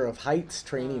fear of heights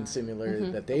training simulator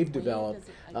that they've developed,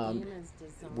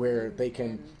 where they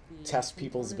can test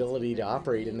people's ability to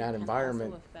operate in that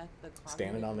environment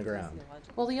standing on the ground.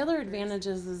 Well, the other advantage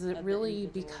is it of the really,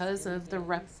 individuals because in of the the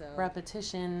game, so,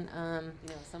 repetition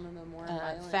some of the more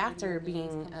violent factor video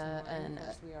games being come to mind. Of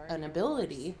course, we are an Air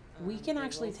ability, Force. we can There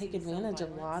actually will take see some advantage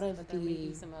of a lot violence, of but there may be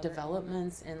the some other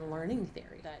developments elements, in learning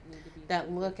theory that need to be that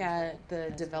taken look into at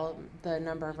the control the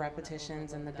number of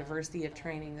repetitions and the diversity of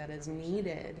training that is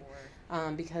needed,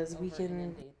 because we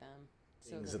can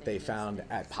Things that they found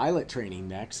at pilot training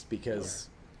next, because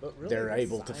they're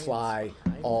able to fly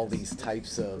all these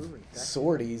types of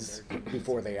sorties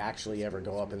before they actually ever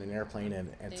go up in an airplane, and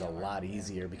it's a lot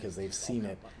easier because they've seen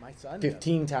it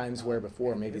 15 times, where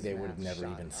before maybe they would have never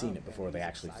even seen it before they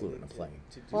actually flew in a plane.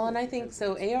 Well, and I think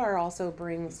so. AR also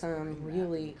brings some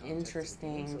really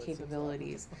interesting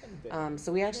capabilities.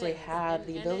 So we actually have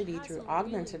the ability through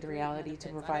augmented reality to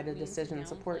provide a decision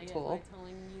support tool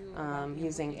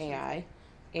using AI,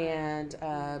 and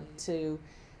to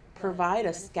provide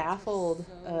a scaffold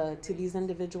to these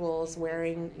individuals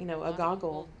wearing, a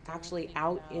goggle actually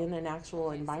out in an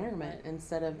actual environment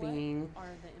instead of being,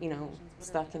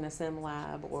 stuck in a sim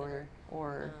lab or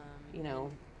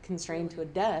constrained to a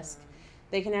desk.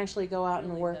 They can actually go out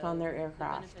and work on their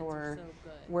aircraft or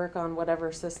work on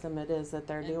whatever system it is that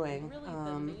they're doing,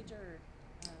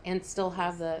 and still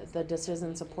have the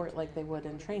decision support like they would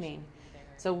in training.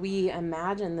 So we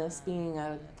imagine this being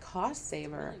a cost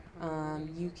saver.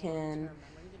 You can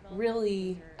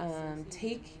really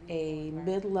take a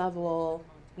mid-level,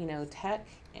 tech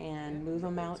and move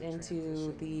them out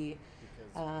into the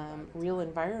real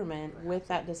environment with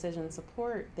that decision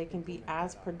support, they can be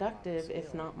as productive,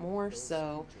 if not more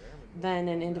so, than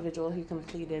an individual who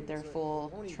completed their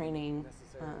full training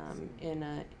in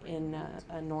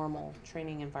a normal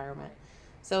training environment.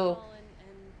 So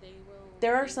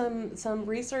there are some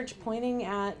research pointing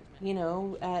at,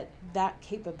 at that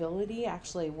capability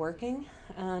actually working,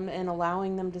 and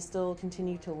allowing them to still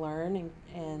continue to learn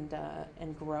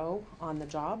and grow on the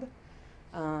job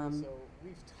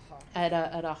at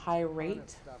a high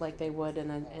rate, like they would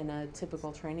in a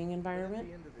typical training environment.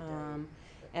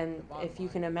 And if you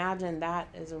can imagine, that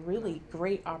is a really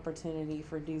great opportunity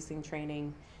for reducing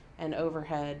training and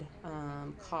overhead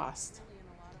cost.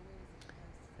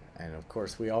 And of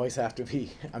course, we always have to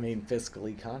be,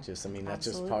 fiscally conscious. That's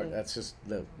Absolutely. just that's just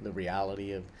the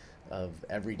reality of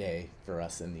every day for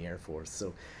us in the Air Force.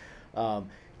 So,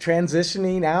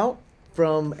 transitioning out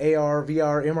from AR,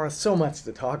 VR, MR, so much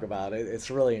to talk about. It's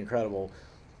really incredible.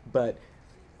 But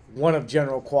one of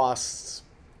General Quast's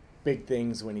big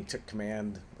things when he took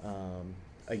command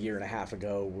a year and a half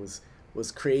ago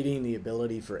was creating the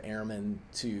ability for airmen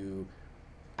to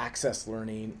access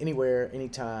learning anywhere,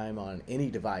 anytime, on any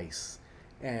device.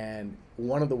 And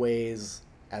one of the ways,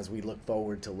 as we look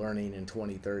forward to learning in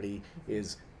 2030,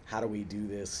 is how do we do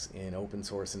this in open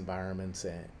source environments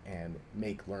and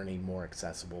make learning more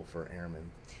accessible for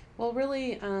airmen? Well,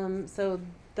 really, so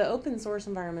the open source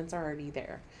environment's already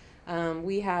there.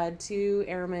 We had 2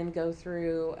 airmen go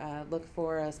through, look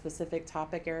for a specific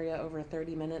topic area over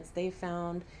 30 minutes. They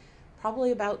found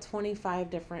probably about 25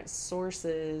 different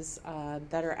sources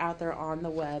that are out there on the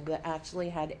web that actually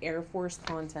had Air Force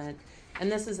content. And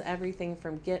this is everything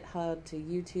from GitHub to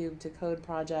YouTube to Code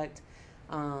Project,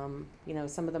 some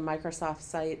of the Microsoft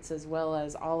sites, as well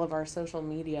as all of our social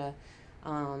media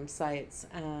sites.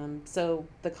 So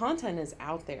the content is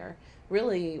out there.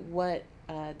 Really, what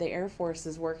the Air Force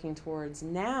is working towards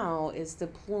now is to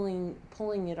pulling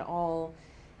it all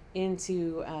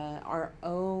into our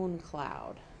own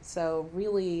cloud. So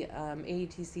really,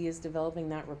 AETC is developing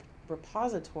that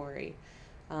repository,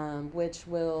 which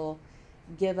will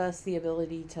give us the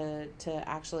ability to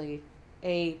actually,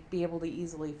 be able to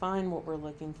easily find what we're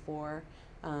looking for,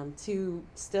 to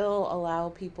still allow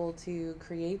people to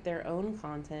create their own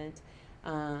content,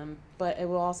 but it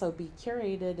will also be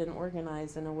curated and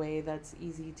organized in a way that's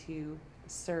easy to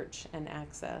search and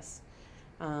access.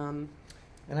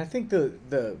 And I think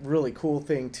the really cool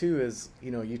thing too is,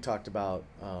 you talked about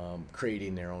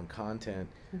creating their own content,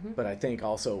 but I think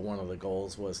also one of the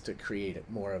goals was to create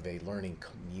more of a learning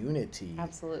community.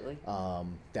 Absolutely.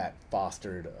 That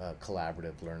fostered a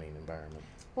collaborative learning environment.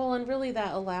 Well, and really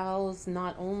that allows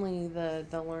not only the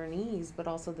learnees, but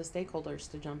also the stakeholders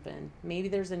to jump in. Maybe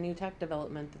there's a new tech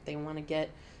development that they want to get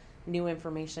new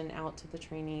information out to the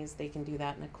trainees. They can do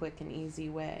that in a quick and easy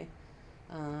way.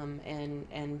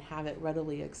 And have it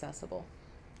readily accessible.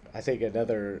 I think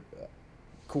another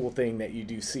cool thing that you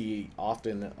do see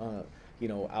often,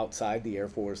 outside the Air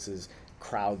Force is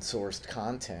crowdsourced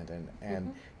content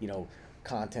and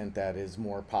content that is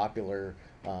more popular,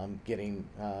 getting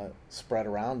spread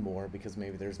around more because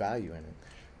maybe there's value in it.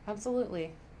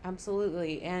 Absolutely.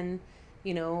 And,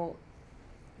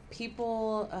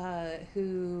 people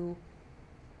who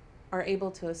are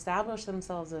able to establish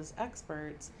themselves as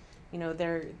experts,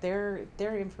 their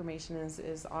information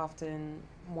is often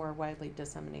more widely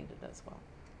disseminated as well.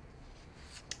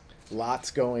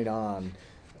 Lots going on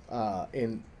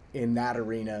in that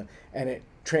arena, and it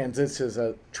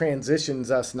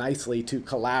transitions us nicely to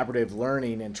collaborative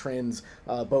learning and trends,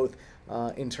 both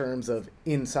in terms of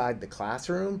inside the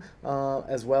classroom,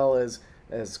 as well as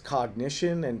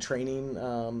cognition and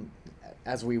training,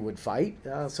 as we would fight,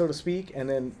 so to speak, and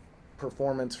then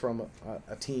performance from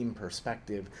a team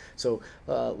perspective. So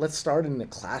let's start in the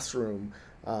classroom.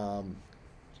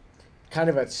 Kind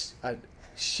of a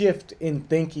shift in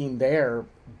thinking there,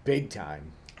 big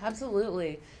time.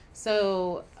 Absolutely.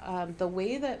 So the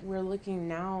way that we're looking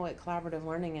now at collaborative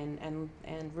learning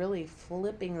and really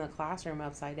flipping the classroom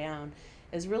upside down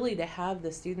is really to have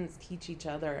the students teach each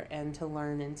other and to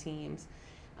learn in teams.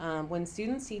 When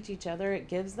students teach each other, it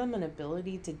gives them an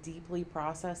ability to deeply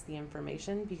process the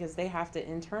information because they have to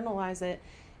internalize it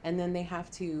and then they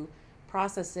have to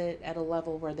process it at a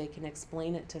level where they can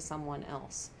explain it to someone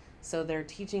else. So they're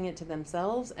teaching it to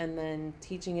themselves and then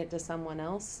teaching it to someone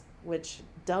else, which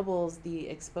doubles the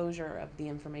exposure of the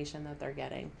information that they're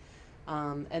getting.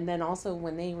 And then also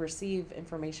when they receive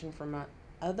information from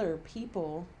other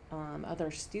people,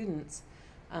 other students,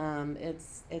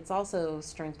 it's also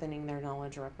strengthening their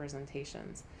knowledge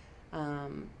representations.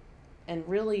 And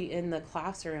really in the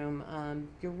classroom,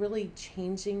 you're really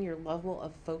changing your level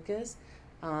of focus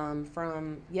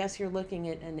From, yes, you're looking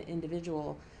at an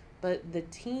individual, but the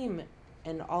team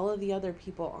and all of the other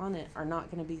people on it are not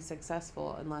going to be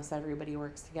successful unless everybody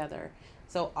works together.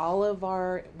 So all of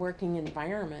our working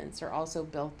environments are also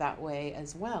built that way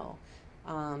as well.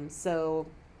 So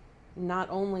not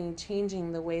only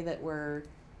changing the way that we're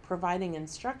providing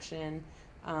instruction,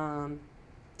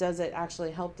 does it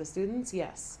actually help the students?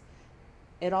 Yes.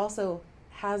 It also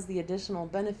has the additional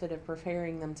benefit of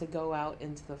preparing them to go out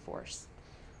into the force,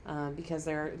 because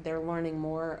they're learning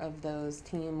more of those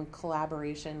team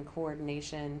collaboration,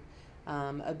 coordination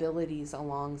abilities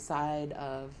alongside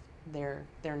of their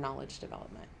knowledge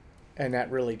development. And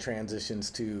that really transitions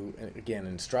to, again,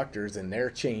 instructors and their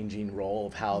changing role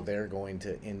of how they're going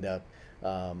to end up,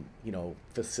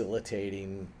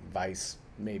 facilitating, vice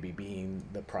maybe being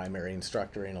the primary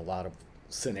instructor in a lot of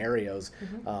scenarios.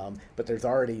 But there's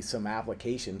already some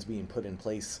applications being put in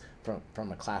place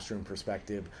from a classroom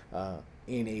perspective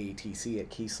in AETC at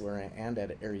Keesler and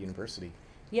at Air University.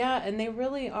 Yeah, and they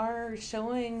really are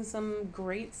showing some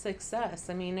great success.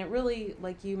 I mean, it really,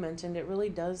 like you mentioned, it really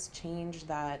does change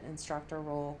that instructor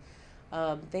role.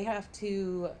 They have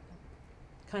to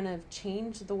kind of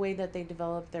change the way that they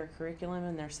develop their curriculum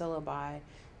and their syllabi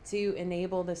to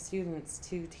enable the students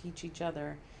to teach each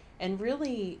other and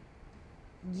really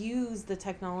use the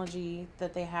technology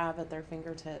that they have at their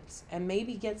fingertips, and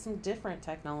maybe get some different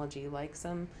technology like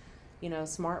some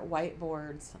smart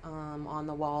whiteboards on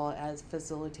the wall as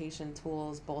facilitation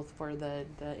tools, both for the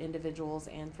individuals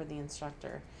and for the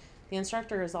instructor. The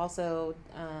instructor is also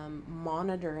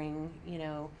monitoring,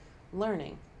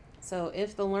 learning. So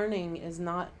if the learning is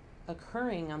not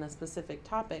occurring on a specific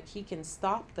topic, he can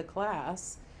stop the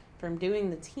class from doing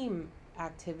the team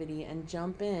activity and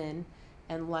jump in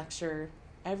and lecture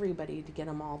everybody to get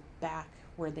them all back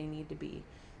where they need to be.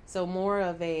 So more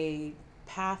of a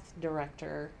path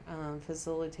director,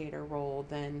 facilitator role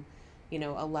than,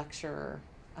 a lecturer.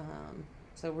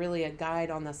 So really a guide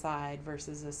on the side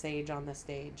versus a sage on the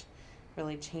stage,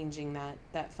 really changing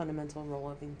that fundamental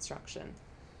role of instruction.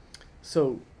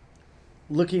 So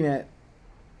looking at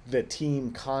the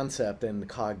team concept and the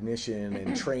cognition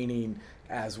and training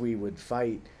as we would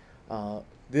fight,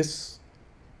 this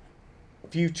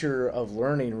future of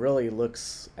learning really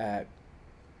looks at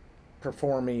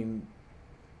performance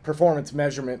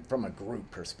measurement from a group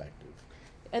perspective.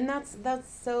 And that's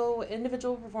so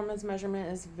individual performance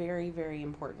measurement is very, very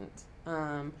important.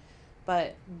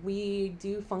 But we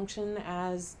do function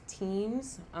as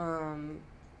teams,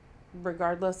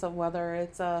 regardless of whether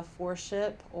it's a force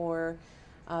ship or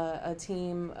a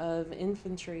team of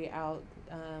infantry out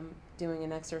doing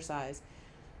an exercise.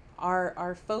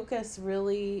 Our focus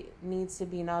really needs to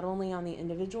be not only on the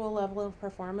individual level of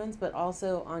performance, but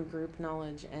also on group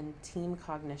knowledge and team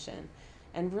cognition,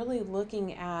 and really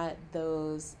looking at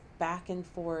those back and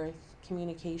forth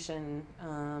communication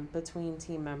between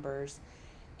team members,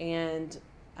 and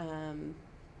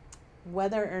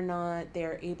whether or not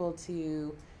they're able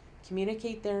to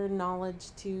communicate their knowledge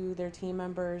to their team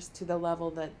members to the level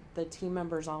that the team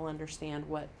members all understand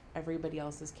what everybody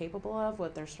else is capable of,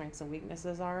 what their strengths and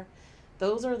weaknesses are.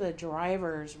 Those are the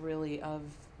drivers really of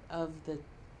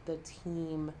the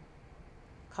team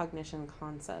cognition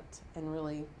concept, and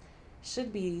really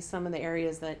should be some of the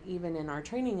areas that even in our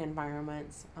training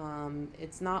environments,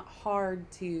 it's not hard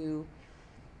to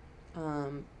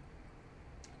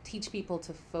teach people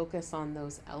to focus on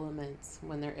those elements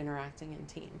when they're interacting in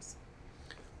teams.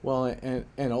 Well,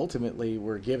 and ultimately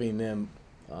we're giving them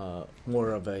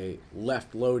more of a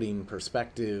left-loading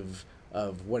perspective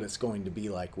of what it's going to be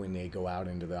like when they go out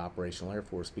into the operational Air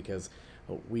Force, because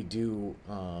we do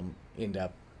end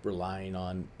up relying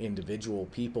on individual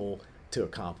people to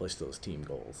accomplish those team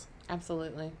goals.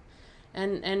 Absolutely.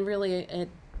 And really it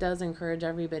does encourage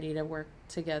everybody to work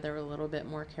together a little bit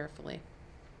more carefully.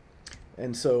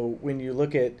 And so when you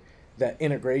look at that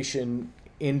integration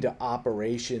into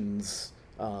operations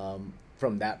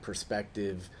from that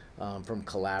perspective, from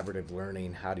collaborative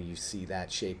learning, how do you see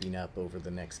that shaping up over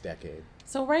the next decade?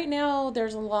 So right now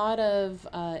there's a lot of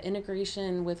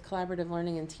integration with collaborative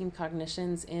learning and team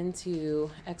cognitions into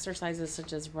exercises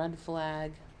such as Red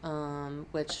Flag,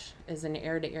 which is an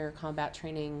air-to-air combat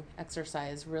training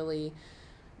exercise, really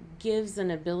gives an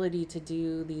ability to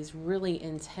do these really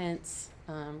intense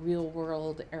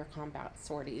real-world air combat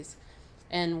sorties.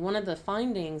 And one of the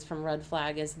findings from Red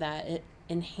Flag is that it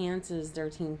enhances their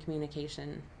team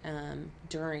communication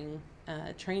during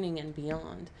training and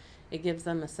beyond. It gives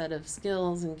them a set of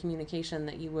skills and communication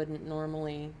that you wouldn't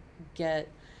normally get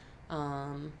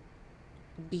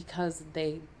because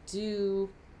they do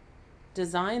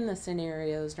design the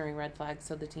scenarios during red flags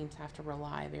so the teams have to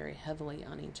rely very heavily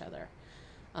on each other.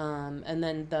 And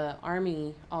then the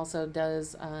Army also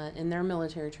does, in their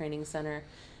military training center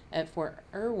at Fort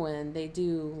Irwin, they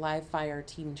do live fire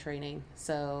team training.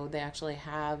 So they actually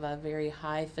have a very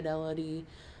high fidelity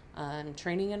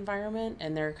training environment,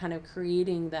 and they're kind of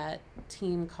creating that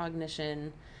team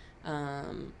cognition,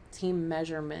 team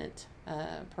measurement,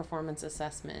 performance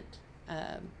assessment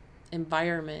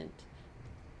environment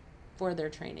for their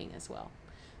training as well.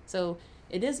 So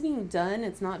it is being done.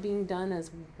 It's not being done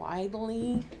as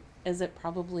widely as it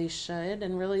probably should.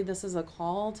 And really, this is a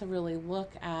call to really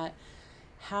look at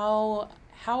how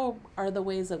are the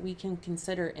ways that we can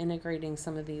consider integrating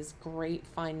some of these great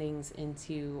findings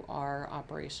into our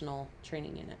operational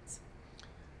training units.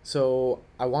 So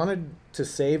I wanted to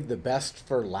save the best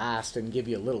for last and give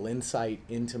you a little insight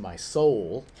into my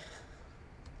soul,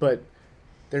 but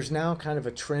there's now kind of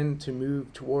a trend to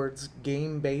move towards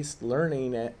game-based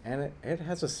learning, and it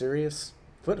has a serious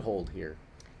foothold here.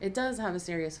 It does have a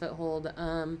serious foothold,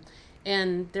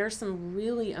 and there's some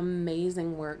really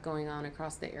amazing work going on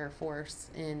across the Air Force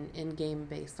in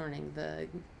game-based learning. The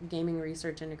Gaming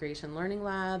Research Integration Learning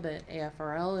Lab at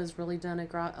AFRL has really done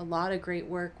a lot of great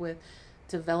work with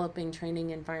developing training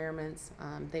environments.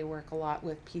 They work a lot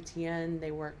with PTN.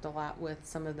 They worked a lot with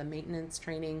some of the maintenance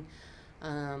training,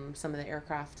 some of the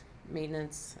aircraft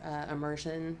maintenance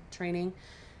immersion training.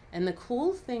 And the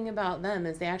cool thing about them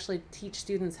is they actually teach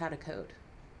students how to code.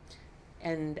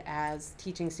 And as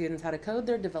teaching students how to code,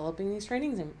 they're developing these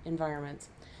training environments.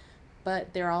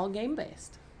 But they're all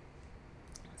game-based.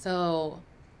 So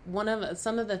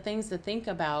some of the things to think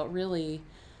about, really,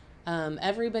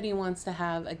 everybody wants to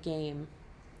have a game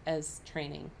as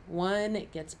training. One,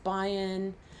 it gets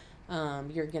buy-in.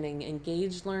 You're getting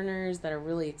engaged learners that are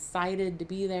really excited to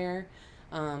be there.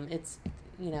 It's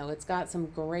got some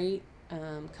great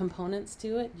components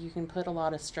to it. You can put a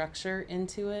lot of structure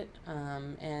into it,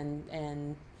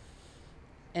 and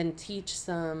teach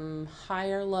some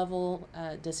higher level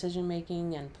decision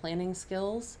making and planning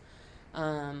skills.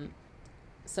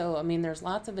 So, I mean, there's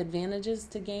lots of advantages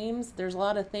to games. There's a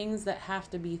lot of things that have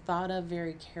to be thought of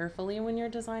very carefully when you're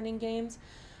designing games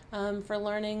for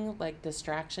learning, like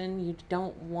distraction. You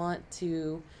don't want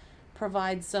to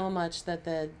provide so much that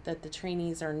the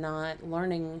trainees are not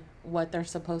learning what they're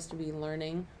supposed to be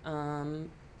learning,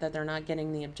 that they're not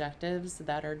getting the objectives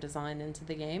that are designed into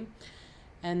the game.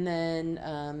 And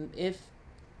then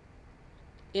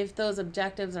if those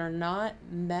objectives are not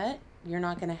met, you're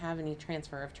not going to have any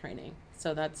transfer of training.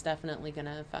 So that's definitely going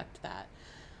to affect that.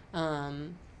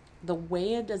 The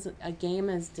way a game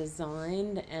is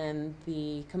designed and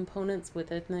the components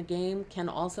within the game can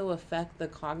also affect the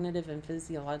cognitive and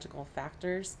physiological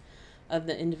factors of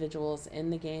the individuals in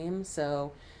the game.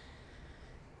 So,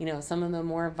 some of the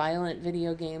more violent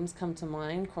video games come to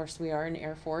mind. Of course, we are in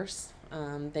Air Force.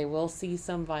 They will see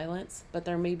some violence, but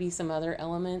there may be some other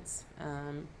elements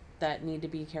that need to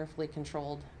be carefully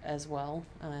controlled as well.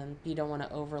 You don't want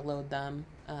to overload them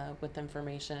with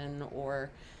information or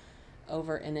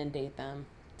over inundate them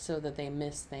so that they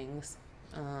miss things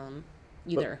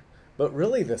either. But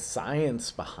really the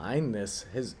science behind this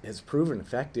has proven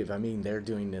effective. I mean, they're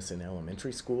doing this in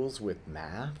elementary schools with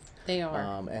math. They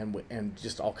are. And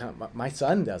just all kind of, my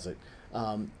son does it.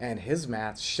 And his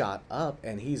math shot up,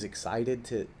 and he's excited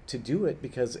to do it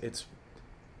because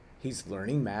he's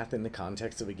learning math in the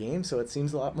context of a game, so it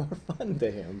seems a lot more fun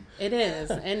to him. It is,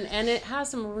 and it has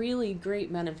some really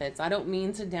great benefits. I don't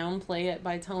mean to downplay it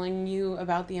by telling you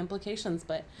about the implications,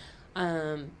 but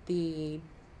the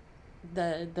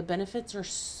benefits are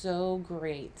so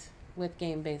great with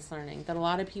game-based learning that a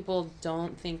lot of people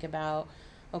don't think about.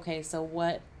 Okay, so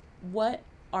what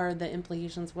are the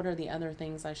implications? What are the other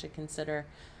things I should consider?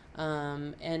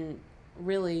 And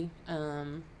really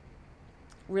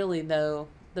though,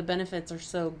 the benefits are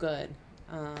so good.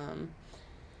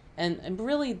 And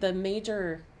really the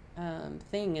major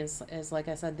thing is like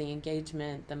I said, the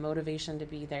engagement, the motivation to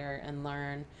be there and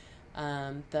learn.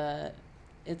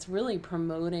 It's really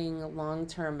promoting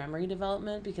long-term memory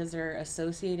development because they're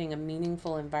associating a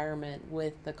meaningful environment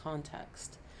with the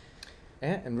context.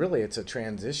 And really it's a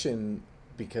transition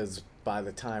because by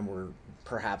the time we're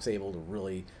perhaps able to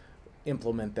really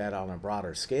implement that on a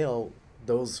broader scale,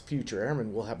 those future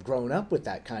airmen will have grown up with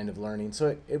that kind of learning,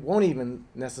 so it won't even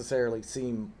necessarily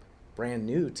seem brand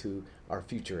new to our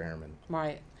future airmen.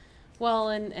 Right. Well,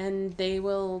 and they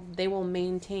will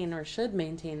maintain or should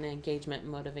maintain the engagement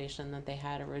and motivation that they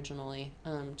had originally,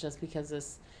 just because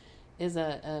this is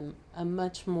a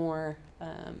much more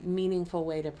meaningful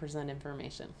way to present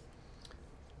information.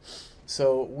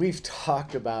 So we've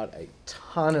talked about a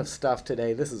ton of stuff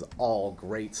today. This is all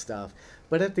great stuff.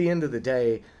 But at the end of the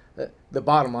day, the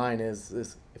bottom line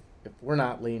is if we're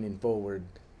not leaning forward,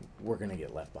 we're going to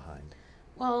get left behind.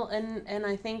 Well, and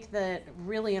I think that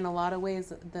really in a lot of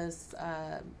ways, this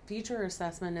future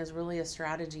assessment is really a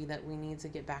strategy that we need to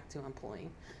get back to employing.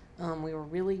 We were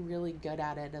really, really good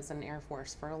at it as an Air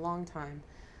Force for a long time.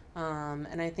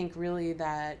 And I think really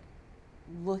that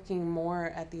looking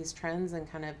more at these trends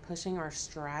and kind of pushing our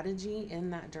strategy in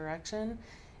that direction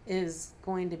is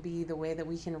going to be the way that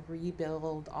we can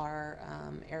rebuild our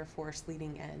Air Force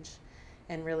leading edge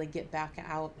and really get back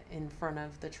out in front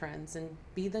of the trends and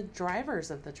be the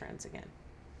drivers of the trends again.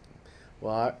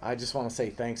 Well, I just want to say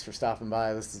thanks for stopping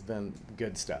by. This has been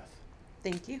good stuff.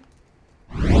 Thank you.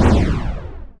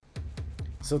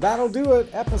 So that'll do it.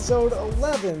 Episode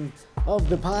 11 of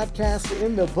the podcast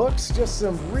in the books. Just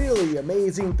some really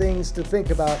amazing things to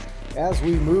think about as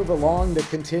we move along the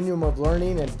continuum of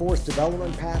learning and force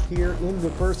development path here in the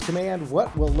First Command.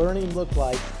 What will learning look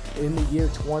like in the year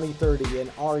 2030,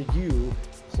 and are you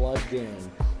plugged in?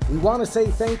 We want to say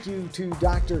thank you to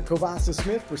Dr.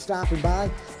 Covas-Smith for stopping by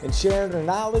and sharing her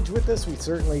knowledge with us. We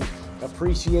certainly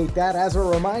appreciate that. As a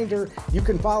reminder, you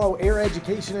can follow Air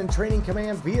Education and Training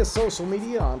Command via social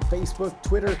media on Facebook,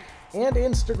 Twitter, and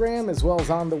Instagram, as well as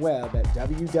on the web at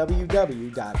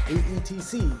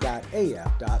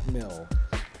www.aetc.af.mil.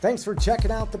 Thanks for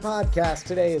checking out the podcast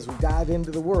today as we dive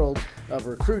into the world of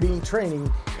recruiting, training,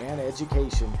 and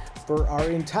education. For our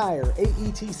entire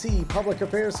AETC Public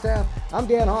Affairs staff, I'm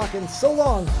Dan Hawkins. So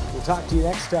long. We'll talk to you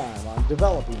next time on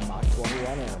Developing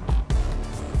Mach-21 Airmen.